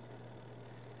that?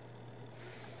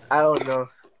 I don't know.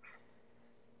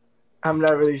 I'm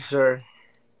not really sure.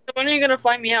 So when are you gonna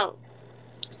fly me out?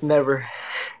 Never.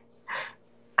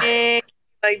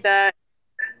 Like that.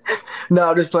 No,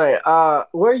 I'm just playing.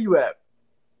 Where are you at?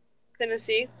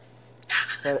 Tennessee.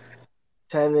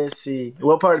 Tennessee.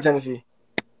 What part of Tennessee?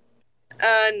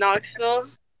 Knoxville.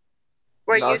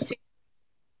 Where Knoxville.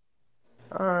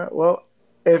 UT. Alright, well,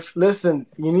 listen,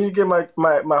 you need to give my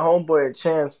homeboy a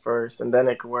chance first and then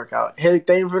it can work out. Hey,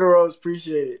 thank you for the rose,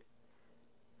 appreciate it.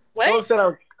 Someone What? said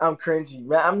I'm cringy.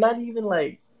 Man, I'm not even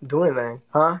like doing that,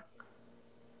 huh?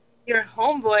 Your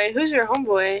homeboy? Who's your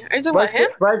homeboy? Are you talking about him?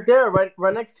 Right there,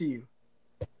 right next to you.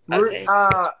 Okay.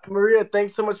 Maria,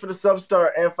 thanks so much for the sub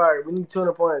star and fire. We need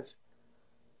 200 points.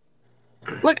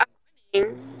 Look, I'm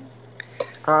winning.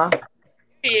 Huh?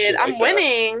 Period. I'm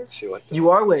winning. You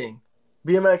are winning.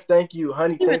 BMX, thank you.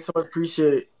 Honey, thanks so much.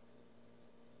 Appreciate it.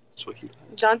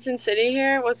 Johnson City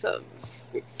here? What's up?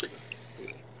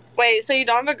 Wait, so you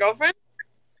don't have a girlfriend?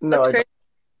 No, That's I crazy.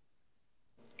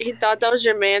 He thought that was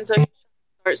your man, so he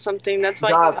start something. That's why.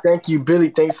 God, thank you. Billy,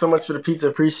 thanks so much for the pizza.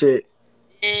 Appreciate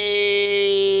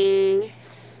it.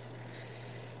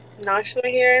 Knoxville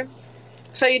here.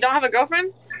 So you don't have a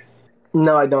girlfriend?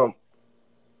 No, I don't.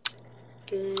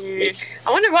 I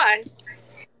wonder why.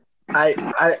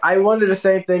 I wonder the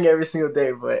same thing every single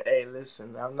day, but hey,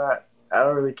 listen, I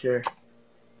don't really care.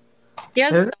 He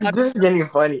has This is getting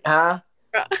funny, huh?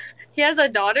 He has a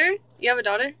daughter? You have a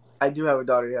daughter? I do have a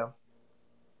daughter, yeah.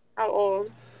 How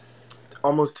old?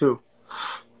 Almost 2.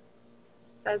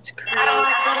 That's crazy.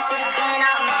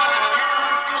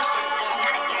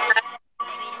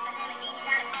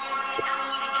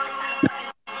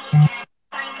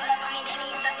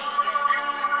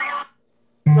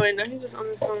 Wait, no, he's just on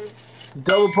his phone.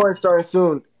 Double point starting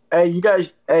soon. Hey, you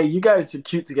guys are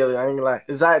cute together. I ain't gonna lie.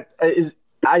 Is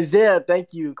Isaiah?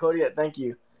 Thank you, Cody. Thank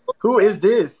you. Who is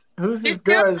this? Who's this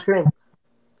girl on the screen?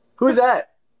 Who's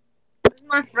that? This is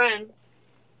my friend.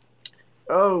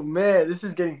 Oh man, this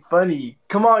is getting funny.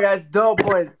 Come on, guys, double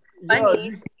points. Yo,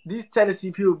 these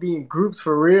Tennessee people be in groups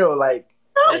for real, like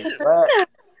He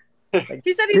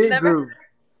said he's never groups.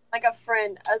 like a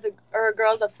friend or a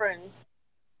girl as a friend.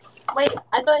 Wait,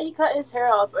 I thought he cut his hair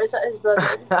off, or is that his brother?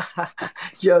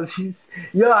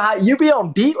 You be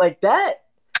on beat like that?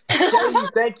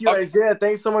 Thank you, Isaiah.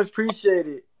 Thanks so much. Appreciate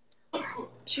it.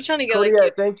 She trying to get Cody, like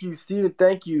you. thank you, Steven.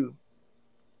 Thank you.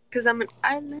 Cause I'm an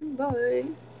island boy.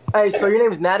 Hey, so your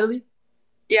name is Natalie?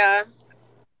 Yeah.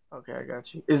 Okay, I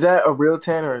got you. Is that a real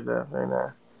tan or is that right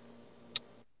now?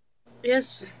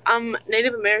 Yes, I'm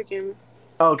Native American.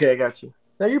 Okay, I got you.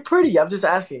 No, you're pretty. I'm just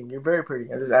asking. You're very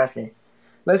pretty. I'm just asking.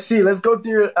 Let's see. Let's go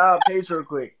through your page real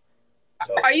quick.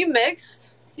 Are you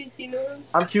mixed?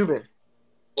 I'm Cuban.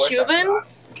 Cuban?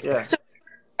 Yeah. So,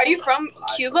 are you from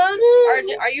Cuba? Or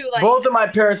are you like... Both of my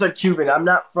parents are Cuban. I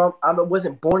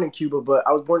wasn't born in Cuba, but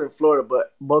I was born in Florida,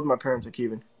 but both of my parents are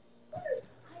Cuban.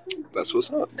 That's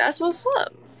what's up. That's what's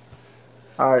up.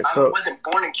 All right, so... I wasn't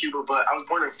born in Cuba, but I was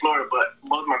born in Florida, but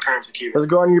both of my parents are Cuban. Let's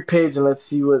go on your page and let's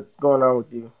see what's going on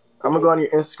with you. I'm going to go on your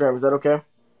Instagram. Is that okay?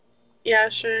 Yeah,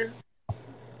 sure.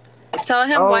 Tell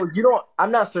him you don't...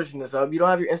 I'm not searching this up. You don't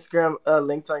have your Instagram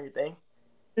linked on your thing?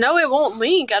 No, it won't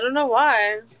link. I don't know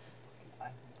why.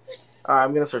 All right,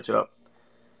 I'm going to search it up.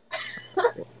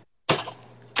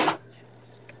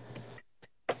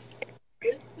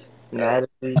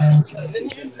 Natalie.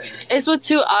 It's with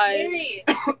 2 eyes.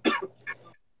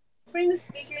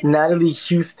 Natalie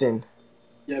Houston.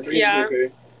 Yeah.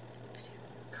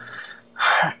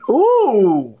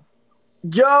 Ooh.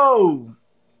 Yo.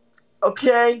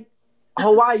 Okay.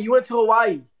 Hawaii. You went to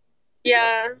Hawaii.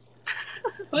 Yeah.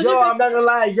 Yo, I'm not gonna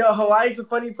lie. Yo, Hawaii's a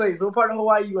funny place. What part of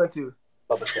Hawaii you went to?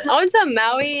 I went to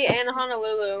Maui and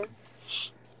Honolulu.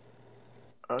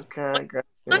 Okay, great.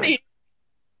 Funny.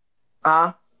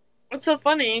 What's so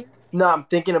funny? No, I'm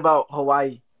thinking about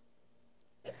Hawaii.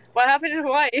 What happened in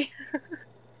Hawaii?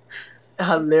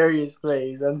 Hilarious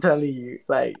place, I'm telling you.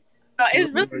 Like, No,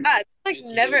 it's really bad. There's like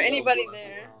never anybody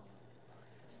there.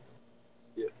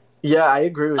 yeah, I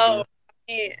agree with you.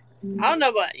 I don't know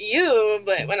about you,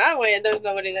 but when I went, there was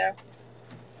nobody there.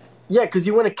 Yeah, because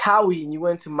you went to Kauai and you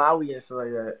went to Maui and stuff like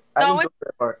that. I didn't go to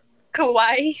that part.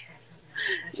 Kauai?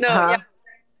 No, yeah.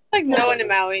 Like no one in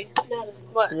Maui.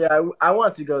 What? Yeah, I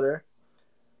want to go there.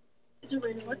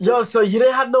 Yo, so you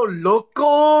didn't have no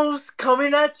locals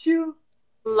coming at you?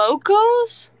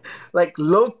 Locals? Like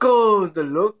locals, the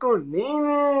local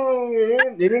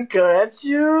didn't come at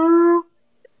you?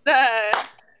 What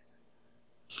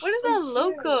is a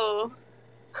loco? What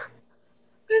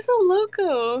is a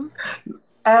loco?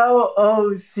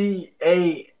 LOCAL.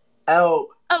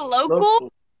 A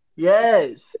local?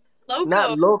 Yes. Loco.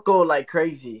 Not local like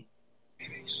crazy.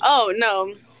 Oh,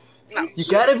 no. You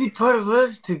gotta be part of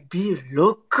us to be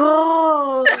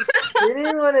local. They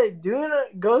didn't want to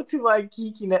go to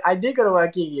Waikiki. I did go to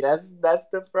Waikiki. That's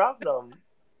the problem.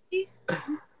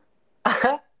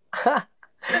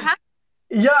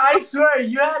 Yeah, I swear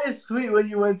you had it sweet when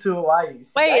you went to Hawaii.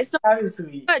 Wait, so you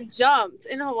sweet. got jumped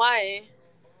in Hawaii?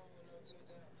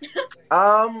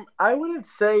 I wouldn't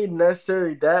say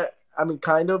necessarily that. I mean,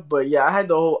 kind of, but yeah, I had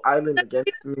the whole island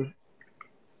against me.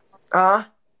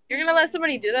 You're gonna let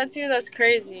somebody do that to you? That's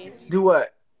crazy. Do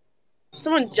what?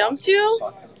 Someone jumped you?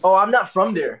 Oh, I'm not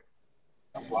from there.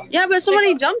 Yeah, but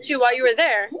somebody jumped you while you were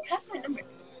there.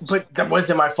 But that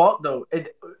wasn't my fault, though.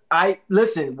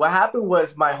 Listen, what happened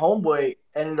was my homeboy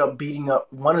ended up beating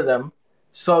up one of them.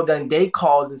 So then they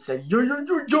called and said, yo,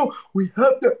 we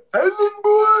have the island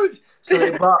boys. So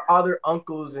they brought all their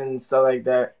uncles and stuff like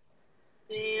that.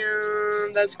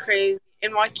 Damn, that's crazy.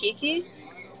 In Waikiki?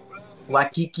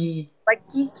 Waikiki.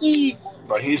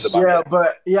 But he's about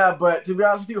but to be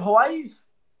honest with you, Hawaii's,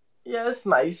 yeah, it's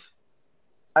nice.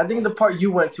 I think the part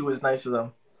you went to was nicer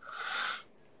though.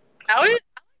 I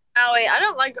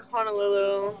don't like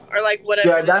Honolulu or like whatever.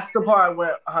 Yeah, that's the part I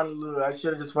went Honolulu. I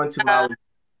should have just went to Maui.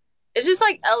 It's just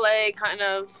like LA kind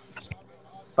of.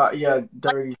 But yeah,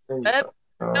 dirty things.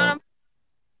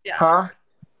 Yeah. Huh?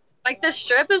 Like the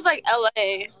strip is like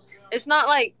LA. It's not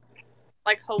like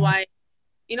Hawaii.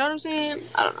 You know what I'm saying?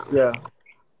 I don't know.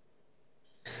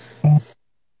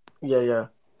 Yeah.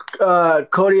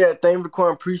 Cody, thank you for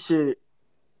calling. Appreciate it.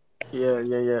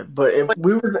 Yeah. But if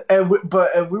we was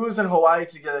in Hawaii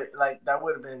together, like that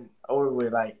would have been over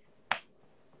with. Like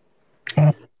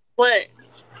what?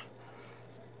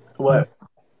 What?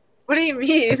 What do you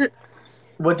mean?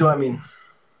 What do I mean?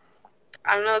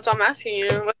 I don't know. That's what I'm asking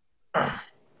you.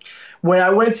 When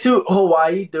I went to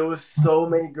Hawaii, there was so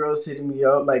many girls hitting me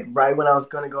up, like right when I was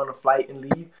gonna go on a flight and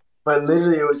leave. But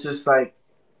literally, it was just like,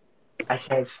 I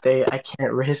can't stay. I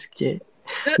can't risk it.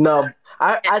 No,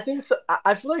 I think so.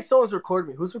 I feel like someone's recording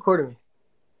me. Who's recording me?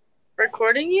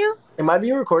 Recording you? Am I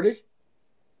being recorded?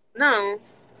 No.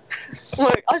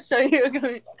 Look, I'll show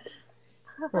you.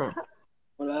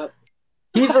 What up?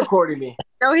 He's recording me.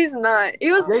 No, he's not.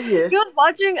 He was. Yeah, he is. He was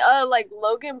watching like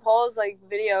Logan Paul's like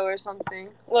video or something.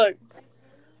 Look,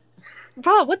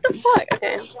 bro, what the fuck?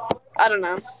 Okay, I don't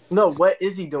know. No, what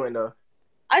is he doing though?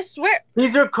 I swear.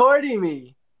 He's recording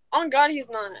me. On God, he's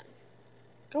not.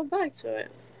 Go back to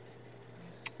it.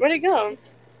 Where'd he go?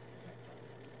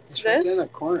 He's right there in the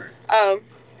corner. Oh.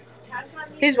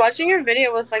 He's watching your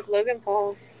video with like Logan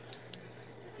Paul.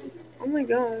 Oh my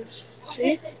gosh.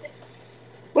 See?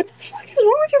 What the fuck is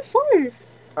wrong with your phone?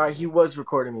 He was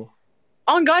recording me.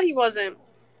 On God, he wasn't.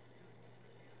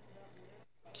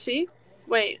 See?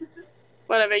 Wait.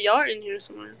 Whatever. Y'all are in here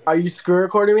somewhere. Are you screen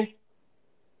recording me?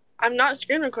 I'm not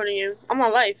screen recording you. I'm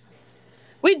on live.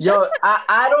 We just. Yo,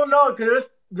 I don't know, cause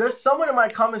there's someone in my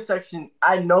comment section.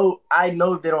 I know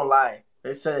they don't lie.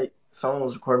 They say someone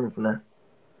was recording me from there.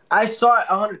 I saw it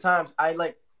 100 times. I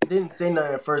didn't say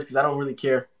nothing at first because I don't really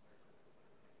care.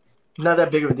 Not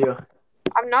that big of a deal.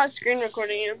 I'm not screen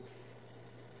recording you.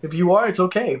 If you are, it's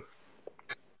okay.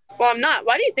 Well, I'm not.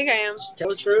 Why do you think I am? Just tell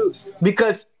the truth.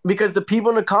 Because the people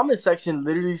in the comment section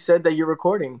literally said that you're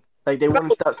recording. Like they want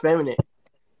to stop spamming it.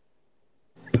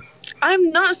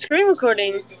 I'm not screen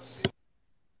recording.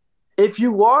 If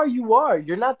you are, you are.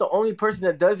 You're not the only person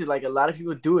that does it. Like a lot of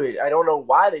people do it. I don't know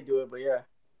why they do it, but yeah.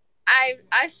 I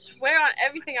swear on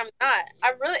everything I'm not.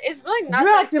 It's really not.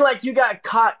 You're acting like you got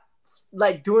caught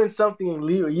like doing something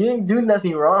illegal. You didn't do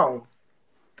nothing wrong.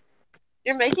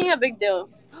 You're making a big deal.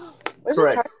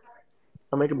 Correct.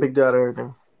 I'll make a big deal out of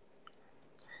everything.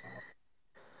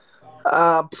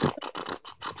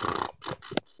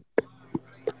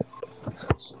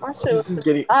 This is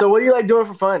getting. So, what do you like doing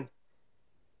for fun?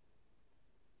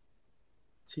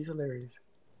 She's hilarious.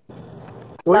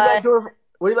 What do you like doing?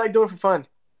 What do you like doing for fun?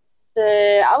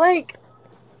 I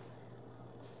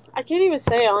can't even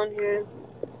say it on here.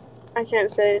 I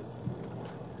can't say it.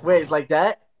 Wait, it's like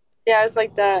that? Yeah, it's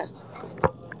like that.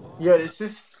 Yo, this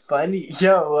is funny.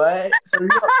 Yo, what?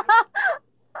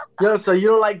 So you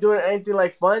don't like doing anything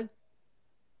like fun?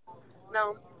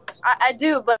 No, I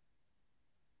do, but.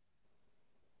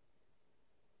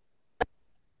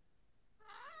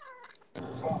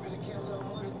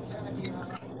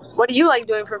 What do you like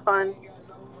doing for fun?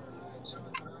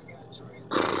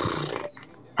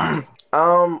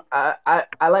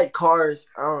 I like cars.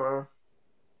 I don't know.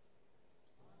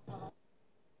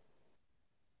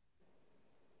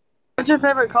 What's your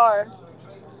favorite car?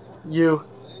 You.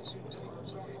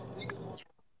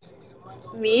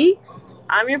 Me?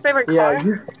 I'm your favorite car?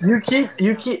 Yeah,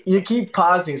 you keep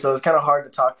pausing, so it's kind of hard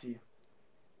to talk to you.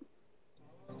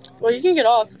 Well, you can get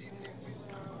off.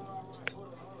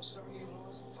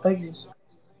 Thank you.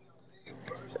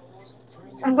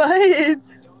 What?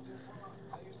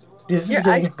 This is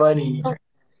getting funny.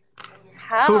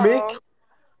 How? Who, me?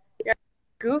 You're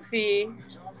goofy.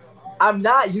 I'm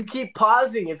not. You keep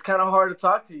pausing. It's kind of hard to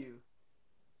talk to you.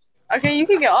 Okay, you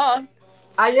can get off.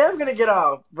 I am gonna get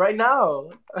off right now.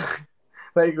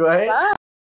 Like what? Wow.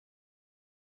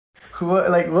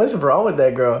 Like what's wrong with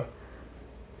that girl?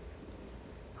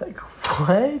 Like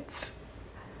what?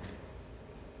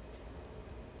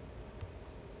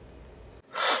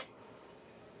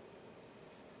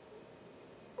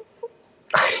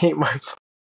 I hate my.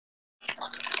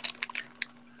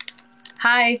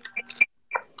 Hi.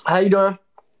 How you doing?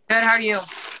 Good. How are you?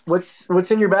 What's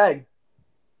in your bag?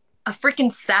 A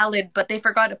freaking salad, but they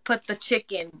forgot to put the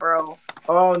chicken, bro.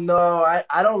 Oh no,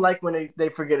 I don't like when they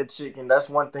forget a chicken. That's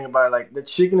one thing about it. Like the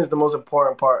chicken is the most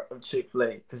important part of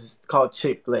Chick-fil-A because it's called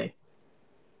Chick-fil-A.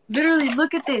 Literally,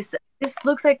 look at this. This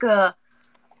looks like a.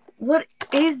 What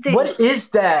is this? What is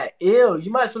that? Ew!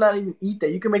 You might as well not even eat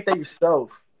that. You can make that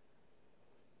yourself.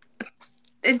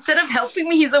 Instead of helping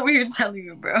me, he's over here telling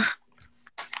me, bro.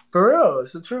 For real,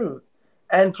 it's the truth.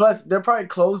 And plus, they're probably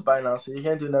closed by now, so you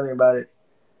can't do nothing about it.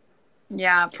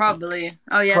 Yeah, probably.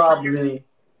 Oh yeah. Probably.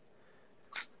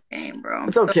 Dang, bro.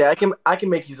 It's okay. I can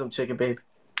make you some chicken, babe.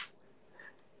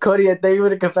 Cody, thank you for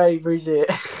the confetti. Appreciate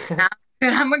it. Nah,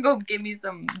 I'm gonna go get me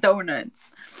some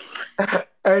donuts.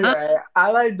 Anyway,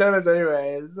 I like donuts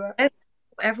anyways.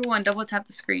 Everyone, double tap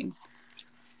the screen.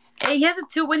 Hey, he has a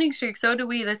 2 winning streak. So do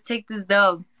we. Let's take this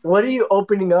dub. What are you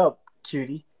opening up,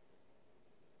 cutie?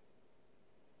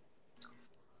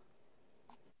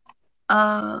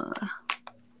 Come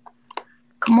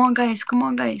on, guys. Come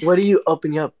on, guys. What are you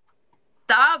opening up?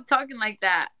 Stop talking like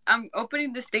that. I'm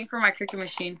opening this thing for my cricket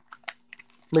machine.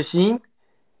 Machine?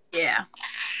 Yeah.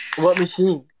 What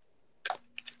machine?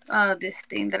 This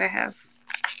thing that I have.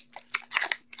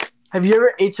 Have you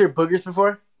ever ate your boogers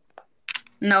before?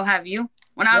 No, have you?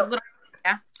 When I was little,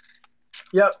 yeah.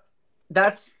 Yep.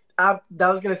 That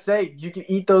was gonna say you can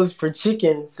eat those for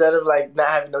chicken instead of like not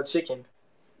having no chicken.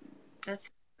 That's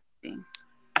disgusting.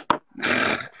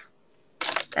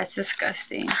 That's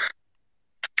disgusting.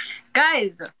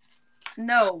 Guys,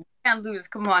 no, we can't lose.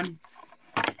 Come on.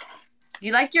 Do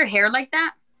you like your hair like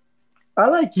that? I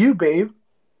like you, babe.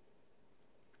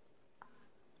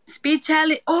 Speed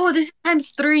challenge. Oh, this is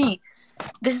 ×3.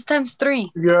 This is ×3.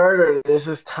 You heard her. This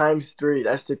is ×3.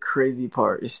 That's the crazy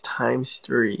part. It's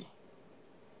 ×3.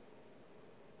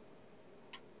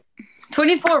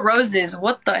 24 roses.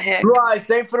 What the heck? Right,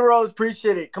 thanks for the rose.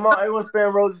 Appreciate it. Come on, everyone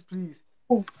spam roses, please.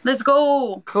 Let's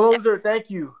go. Closer, thank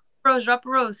you. Rose, drop a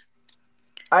rose.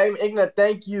 I am Igna,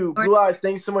 thank you. Blue Eyes,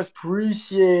 thanks so much.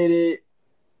 Appreciate it.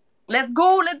 Let's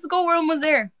go. Let's go. We're almost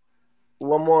there.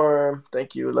 One more.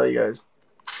 Thank you. Love you guys.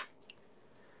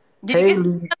 Did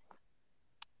Haley.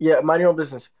 Yeah, mind your own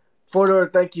business. Fodor,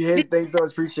 thank you. Haley, thanks so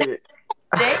much. Appreciate it.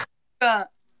 All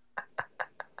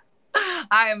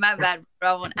right, my bad, bro.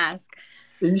 I won't ask.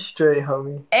 You straight,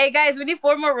 homie. Hey, guys, we need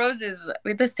 4 more roses.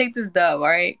 Let's take this dub, all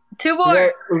right? 2 more. Yeah,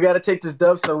 we gotta take this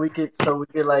dub so we could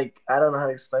like, I don't know how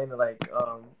to explain it, like,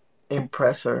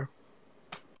 impress her.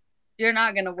 You're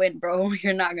not gonna win, bro.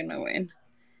 You're not gonna win.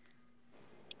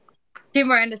 Team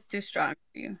Miranda's too strong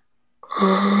for you.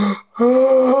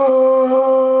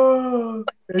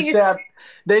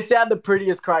 They say I'm the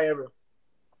prettiest cry ever.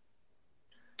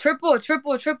 Triple.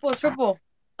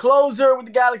 Closer with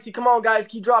the Galaxy. Come on, guys.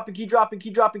 Keep dropping.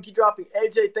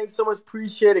 AJ, thanks so much.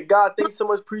 Appreciate it. God, thanks so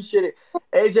much. Appreciate it.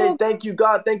 AJ, thank you.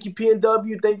 God, thank you.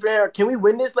 PNW, thank you for hair. Can we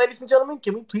win this, ladies and gentlemen?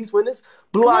 Can we please win this?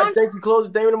 Blue Eyes, thank you.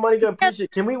 Closer. Thank you for the money. Good. Appreciate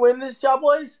it. Can we win this, y'all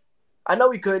boys? I know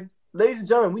we could. Ladies and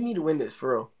gentlemen, we need to win this,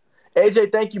 for real.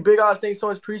 AJ, thank you. Big Oz, thanks so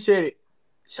much. Appreciate it.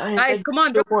 Cheyenne, Guys, come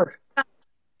on.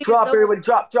 Drop, everybody.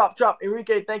 Drop.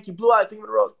 Enrique, thank you. Blue Eyes, thank you for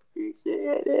the rose.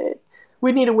 Appreciate it.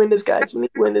 We need to win this, guys. We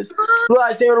need to win this. Blue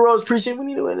Eyes, thank you for the rose. Appreciate it. We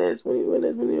need to win this.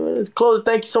 Close.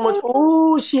 Thank you so much.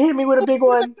 Ooh, she hit me with a big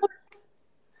one.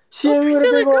 She hit me with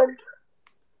a big one.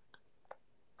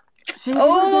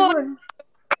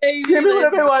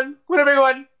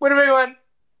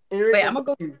 Enrique, wait, I'm gonna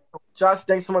go. Josh,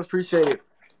 thanks so much. Appreciate it.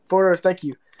 Foreigners, thank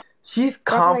you. She's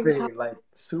confident, like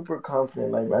super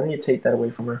confident. Like I need to take that away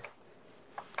from her.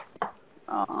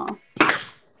 Aww.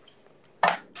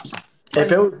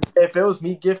 If it was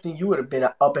me gifting, you would have been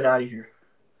up and out of here.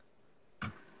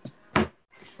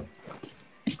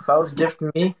 If I was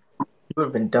gifting me, you would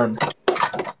have been done.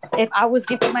 If I was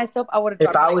gifting myself, I would have.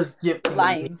 If I was gifting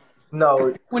lions.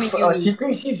 No. She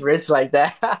thinks she's rich like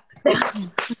that.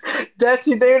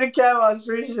 Destiny, they the camera. I'm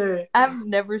pretty sure. I've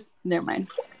never. Never mind.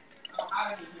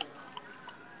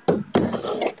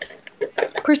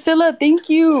 Priscilla, thank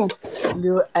you.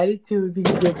 Little attitude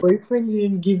because your boyfriend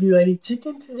didn't give you any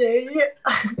chicken today.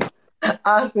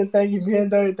 Austin, thank you, man.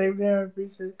 Thank you, I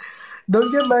appreciate it.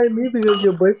 Don't get mad at me because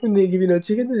your boyfriend didn't give you no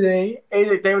chicken today.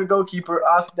 AJ, thank you, the goalkeeper.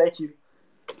 Austin, thank you.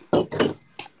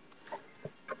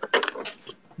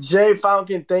 Jay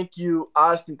Falcon, thank you.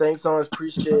 Austin, thanks so much.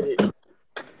 Appreciate it.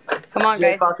 Come on,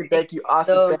 Jay guys. Falcon, thank you.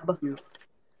 Austin, thank you.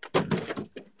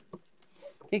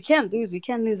 You can't lose. We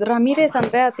can't lose. Ramirez,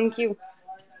 Andrea, thank you.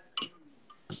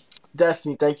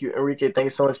 Destiny, thank you. Enrique,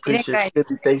 thanks so much. Appreciate it.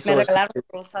 Thanks so much.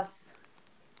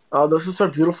 Oh, those are so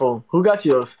beautiful. Who got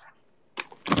you those?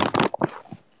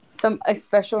 A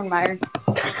special admirer.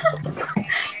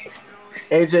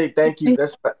 AJ, thank you.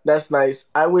 That's nice.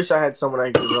 I wish I had someone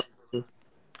I could run to.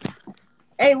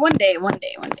 Hey, one day.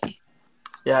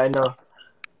 Yeah, I know.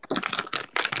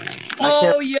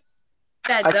 Oh, yeah.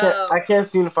 I can't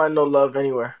seem to find no love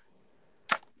anywhere.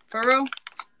 For real?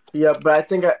 Yeah, but I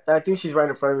think she's right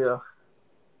in front of me though.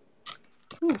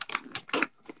 Ooh.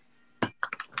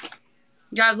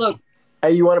 Guys, look.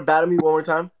 Hey, you want to battle me one more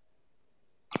time?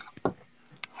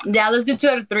 Yeah, let's do 2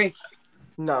 out of 3.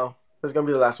 No, that's gonna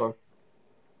be the last one.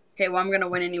 Okay, well, I'm gonna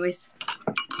win anyways.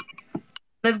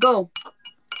 Let's go.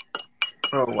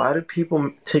 Bro, why do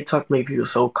people TikTok make people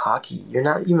so cocky? You're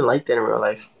not even like that in real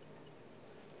life.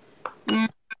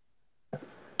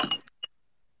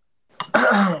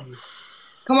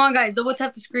 Come on, guys, double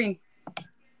tap the screen.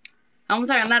 Vamos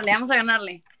a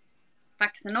ganarle. Pa'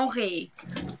 que se enoje.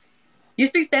 You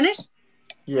speak Spanish?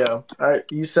 Yeah.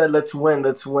 You said let's win.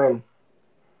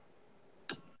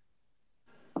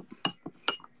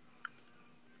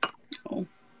 Oh.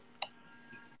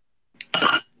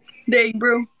 Dang,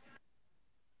 bro.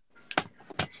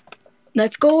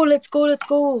 Let's go.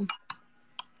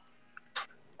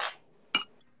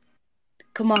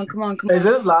 Come on. Is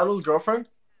this Lalo's girlfriend?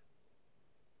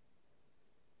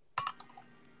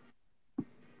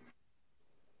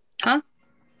 Huh?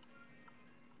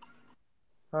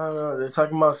 I don't know. They're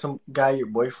talking about some guy, your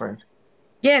boyfriend.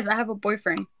 Yes, I have a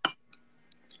boyfriend.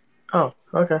 Oh,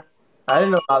 okay. I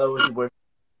didn't know Lalo was your boyfriend.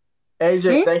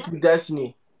 AJ, thank you,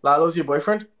 Destiny. Lalo's your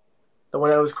boyfriend? The one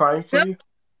that was crying for you?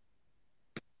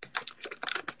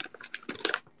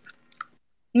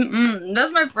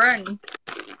 That's my friend.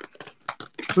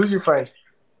 Who's your friend?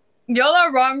 Y'all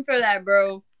are wrong for that,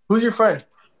 bro. Who's your friend?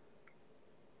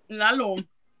 Lalo.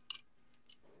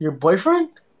 Your boyfriend?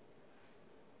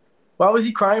 Why was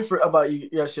he crying about you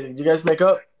yesterday? Did you guys make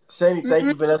up? Sammy, thank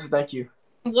you. Vanessa, thank you.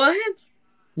 What?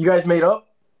 You guys made up?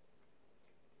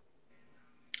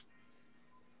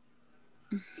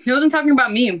 He wasn't talking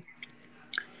about me.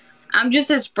 I'm just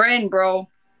his friend, bro.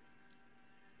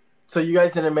 So you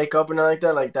guys didn't make up or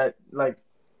nothing like that? Like,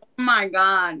 oh my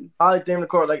God. I like them to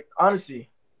court, like, honestly.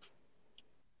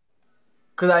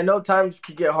 Because I know times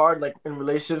could get hard, like, in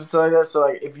relationships and stuff like that. So,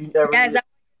 like, if you ever... Yeah, is that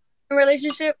a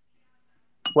relationship?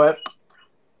 What?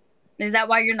 Is that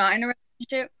why you're not in a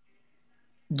relationship?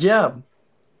 Yeah.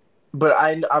 But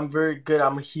I'm very good.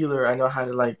 I'm a healer. I know how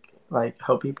to, like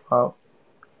help people out.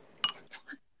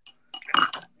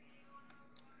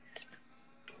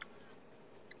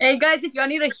 Hey, guys, if y'all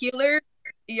need a healer,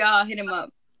 y'all hit him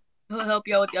up. He'll help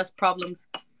y'all with y'all's problems.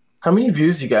 How many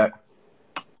views you got?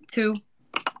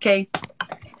 2K.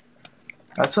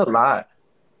 That's a lot.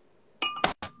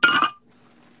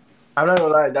 I'm not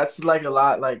gonna lie. That's like a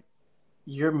lot. Like,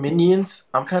 your minions,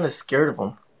 I'm kind of scared of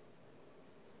them.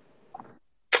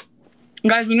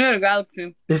 Guys, we need a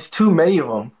galaxy. There's too many of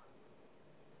them.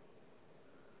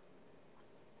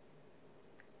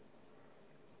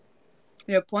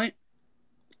 Your point?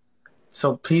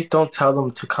 So please don't tell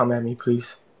them to come at me,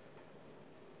 please.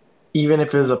 Even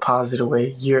if it was a positive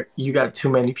way, you got too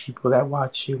many people that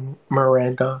watch you,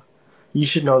 Miranda. You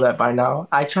should know that by now.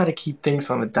 I try to keep things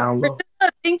on the down low.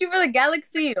 Thank you for the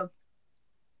galaxy.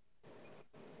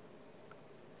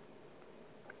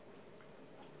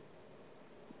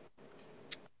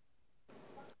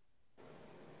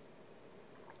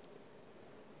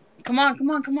 Come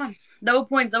on. Double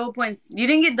points. You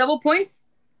didn't get double points?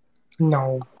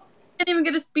 No. You didn't even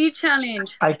get a speed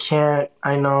challenge. I can't.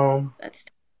 I know.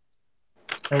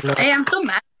 I know. Hey, I'm still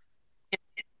mad.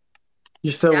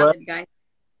 You still what? Guy.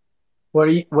 What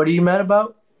are you mad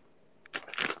about?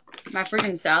 My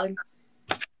freaking salad.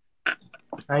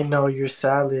 I know your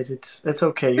salad. It's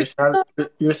okay.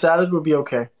 Your salad will be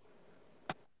okay.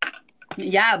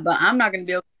 Yeah, but I'm not gonna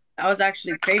be okay. I was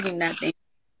actually craving that thing.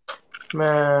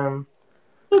 Man.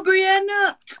 Oh,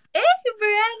 Brianna. Hey,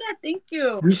 Brianna. Thank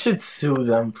you. We should sue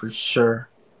them for sure.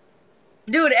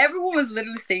 Dude, everyone was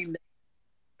literally saying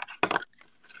that.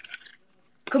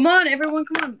 Come on, everyone,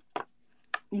 come on.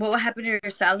 What happened to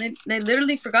your salad? They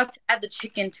literally forgot to add the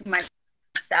chicken to my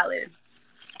salad.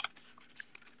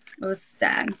 It was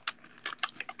sad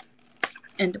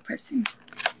and depressing.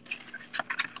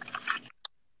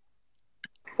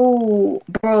 Oh,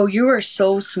 bro, you are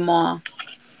so small.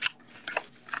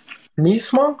 Me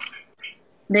small?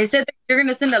 They said that you're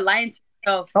gonna send a lion to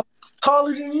yourself. I'm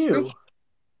taller than you.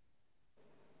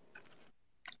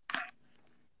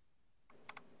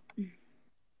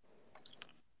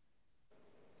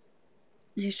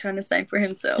 He's trying to sign for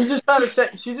himself. She's just trying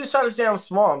to say I'm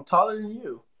small. I'm taller than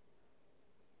you.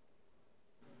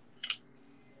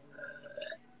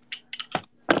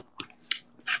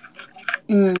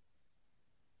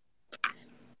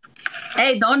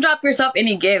 Hey, don't drop yourself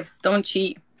any gifts. Don't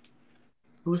cheat.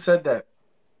 Who said that?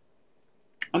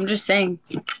 I'm just saying.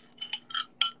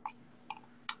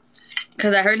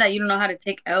 Because I heard that you don't know how to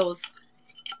take L's.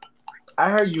 I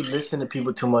heard you listen to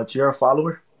people too much. You're a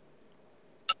follower?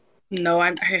 No,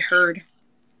 I heard.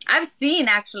 I've seen,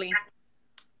 actually.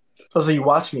 Oh, so you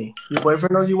watch me? Your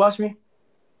boyfriend knows you watch me?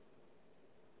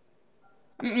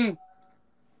 Mm-mm.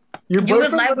 Your You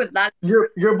would boyfriend live looks, with Lala.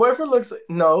 your boyfriend looks...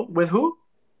 No, with who?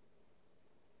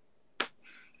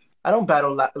 I don't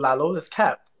battle Lalo. That's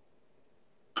cap.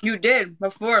 You did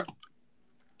before.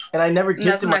 And I never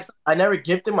gifted I never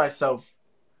gifted myself.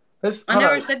 I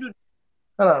never said you.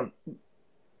 Hold on.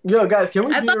 Yo, guys, can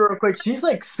we do it real quick? She's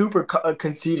like super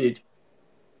conceited.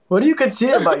 What are you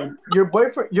conceited about? Your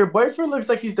boyfriend looks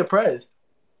like he's depressed.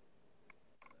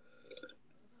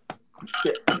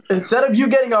 Instead of you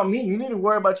getting on me, you need to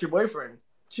worry about your boyfriend.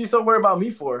 She's so worried about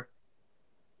me for.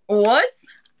 What?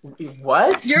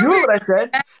 What? You know what I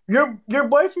said? Your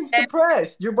boyfriend's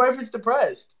depressed. Your boyfriend's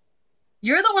depressed.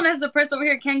 You're the one that's depressed over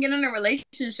here. Can't get in a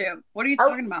relationship. What are you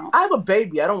talking about? I have a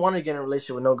baby. I don't want to get in a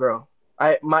relationship with no girl.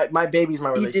 My baby's my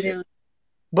relationship. You didn't.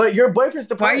 But your boyfriend's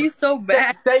depressed. Why are you so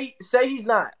bad? Say he's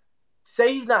not.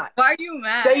 Say he's not. Why are you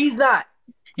mad? Say he's not.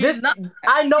 He's not.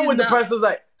 I know what depressed was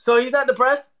like. So he's not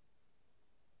depressed?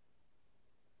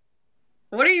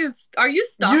 What are you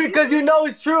stalking? Because you know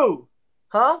it's true.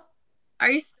 Huh? Are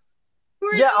you?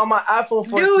 Yeah, on my iPhone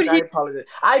 14. Dude, I apologize.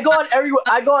 I go on everywhere.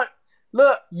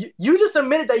 Look, you just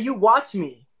admitted that you watch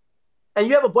me. And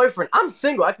you have a boyfriend. I'm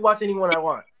single. I can watch anyone I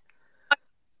want.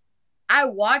 I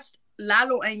watched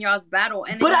Lalo and y'all's battle.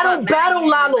 But I don't battle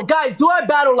Lalo. Guys, do I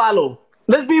battle Lalo?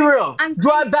 Let's be real.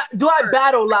 Do I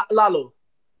battle Lalo?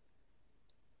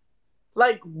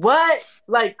 Like, what?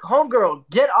 Like, homegirl,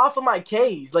 get off of my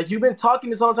case. Like, you've been talking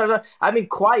this whole time. I've been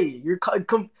quiet.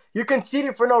 You're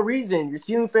conceited for no reason. Your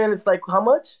ceiling fan is like, how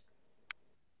much?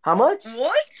 How much?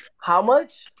 What? How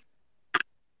much?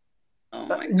 Oh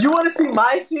my God. You want to see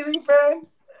my ceiling fan?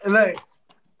 Like,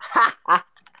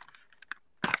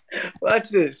 watch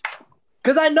this.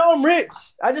 Because I know I'm rich.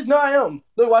 I just know I am.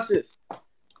 Look, watch this.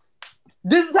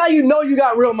 This is how you know you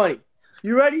got real money.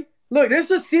 You ready? Look,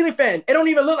 this is a ceiling fan. It don't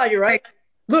even look like it, right?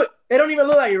 Look, it don't even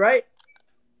look like it, right?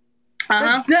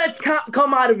 The jets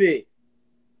come out of it.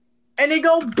 And they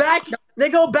go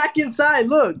back inside.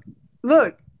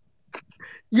 Look.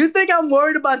 You think I'm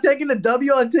worried about taking the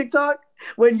W on TikTok?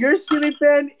 When your ceiling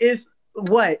fan is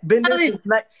what? Been there since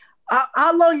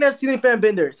how long that ceiling fan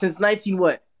been there? Since 19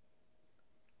 what?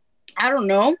 I don't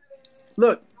know.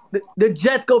 Look, the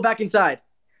jets go back inside.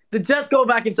 The jets go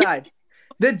back inside.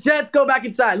 The jets go back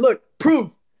inside. Look,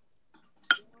 proof.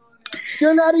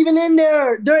 They're not even in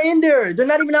there. They're in there. They're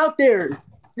not even out there.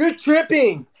 You're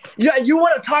tripping. Yeah, you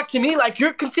want to talk to me like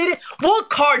you're conceited? What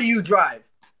car do you drive?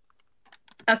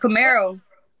 A Camaro.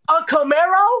 A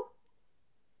Camaro?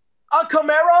 A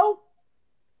Camaro?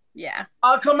 Yeah.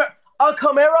 A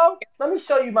Camaro? Let me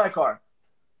show you my car.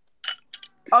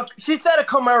 She said a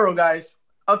Camaro, guys.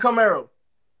 A Camaro.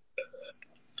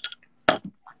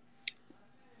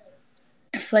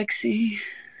 Flexi.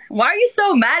 Why are you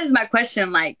so mad is my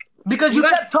question. Like, because you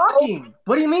kept talking.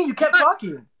 What do you mean? You kept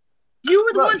talking. You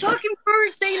were the one talking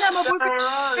first, saying that my boyfriend.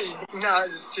 No, I'm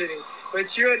just kidding.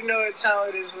 But you already know it's how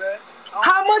it is, man.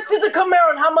 How much is a Camaro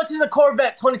and how much is a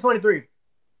Corvette 2023?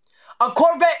 A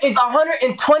Corvette is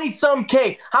 120 some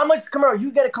K. How much is a Camaro?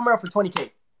 You get a Camaro for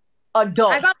 20K. A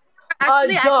dub. A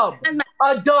dub.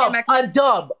 A dub. A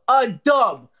dub. A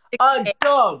dub. A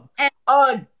dub.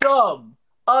 A dub.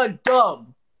 A dub.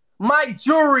 My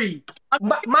jewelry.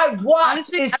 My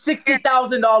watch is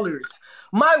 $60,000.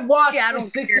 My watch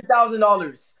is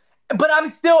 $60,000. But I'm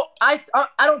still, I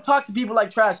don't talk to people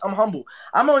like trash. I'm humble.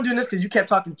 I'm only doing this because you kept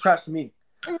talking trash to me.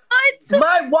 What?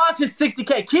 My watch is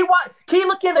 60K. Keep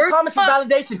looking in the comments for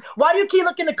validation. Why do you keep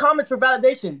looking in the comments for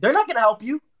validation? They're not gonna help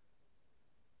you.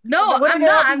 No, I'm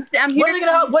not. I'm here. What are they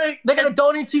gonna help? They're gonna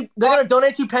donate you. They're gonna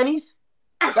donate you pennies.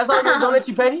 That's not gonna donate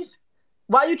you pennies.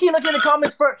 Why do you keep looking in the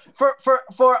comments for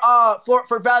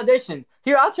validation?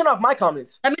 Here, I'll turn off my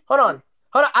comments. Hold on.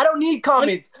 I don't need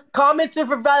comments. Comments are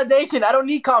for validation. I don't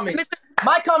need comments.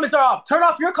 My comments are off. Turn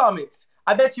off your comments.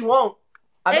 I bet you won't.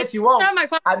 I bet you won't.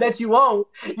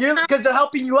 Because they're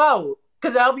helping you out.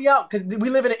 Because we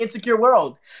live in an insecure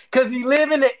world.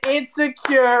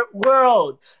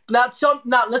 Now,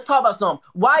 let's talk about something.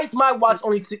 Why is my watch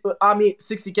only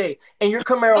 60K and your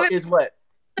Camaro is what?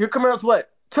 Your Camaro's what?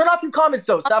 Turn off your comments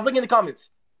though. Stop looking in the comments.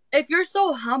 If you're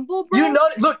so humble, bro. You know,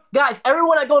 look, guys,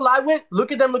 everyone I go live with, look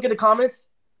at them, look at the comments,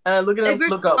 and I look at them,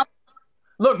 look up.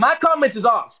 Look, my comments is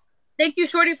off. Thank you,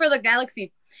 Shorty, for the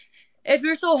galaxy. If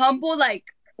you're so humble,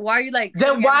 like, why are you like?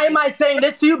 Then why am I saying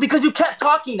this to you? Because you kept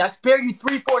talking. I spared you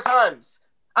 3-4 times.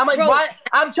 I'm like, why?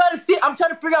 I'm trying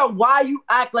to figure out why you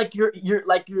act like your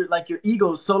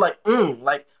ego's so like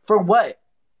for what?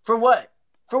 For what?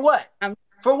 I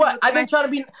was trying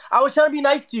to be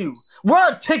nice to you. We're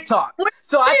on TikTok.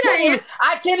 So I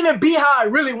can't even be how I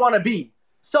really want to be.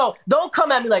 So don't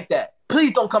come at me like that.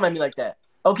 Please don't come at me like that.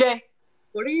 Okay?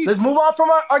 Let's move on from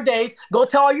our days. Go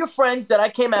tell all your friends that I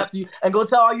came after you and go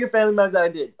tell all your family members that I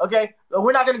did. Okay?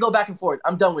 We're not going to go back and forth.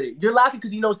 I'm done with it. You're laughing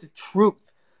because you know it's the truth.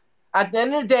 At the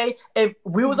end of the day, if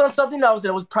we was on something else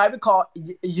that was private call,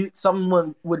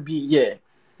 someone would be,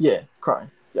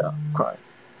 crying. Yeah, crying.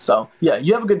 So, yeah,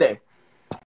 you have a good day.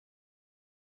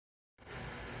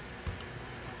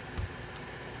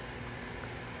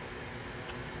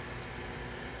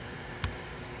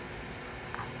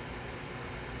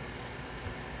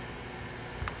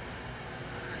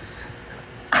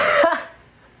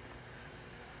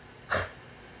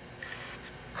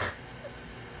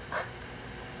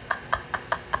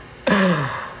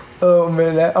 Oh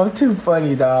man, I'm too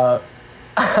funny, dog.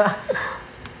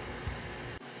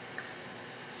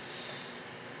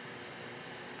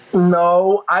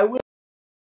 No, I was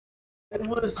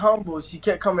humble. She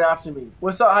kept coming after me.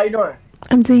 What's up? How you doing?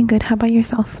 I'm doing good. How about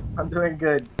yourself? I'm doing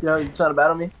good. Yo, you trying to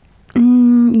battle me?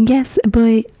 Yes,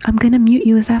 but I'm gonna mute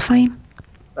you. Is that fine?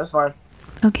 That's fine.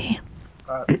 Okay.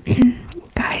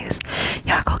 Guys,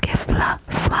 y'all go give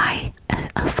Fly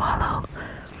a follow.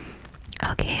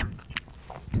 Okay.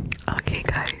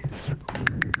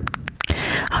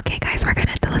 Okay, guys, we're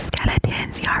gonna do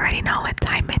skeletons. You already know what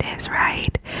time it is,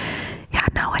 right? Y'all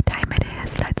know what time it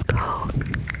is. Let's go.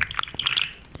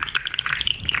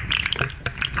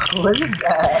 What is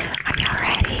that? Are y'all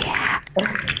ready?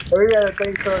 Oh yeah,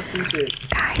 thanks, so appreciate it.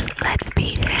 Guys, let's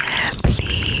beat him,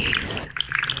 please.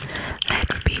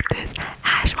 Let's beat this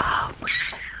Ashwell.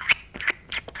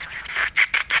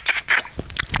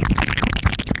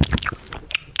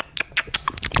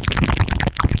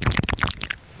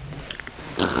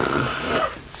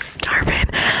 Starvin'.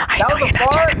 I know you're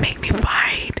not trying to make me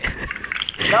fight.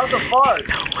 That was a fart.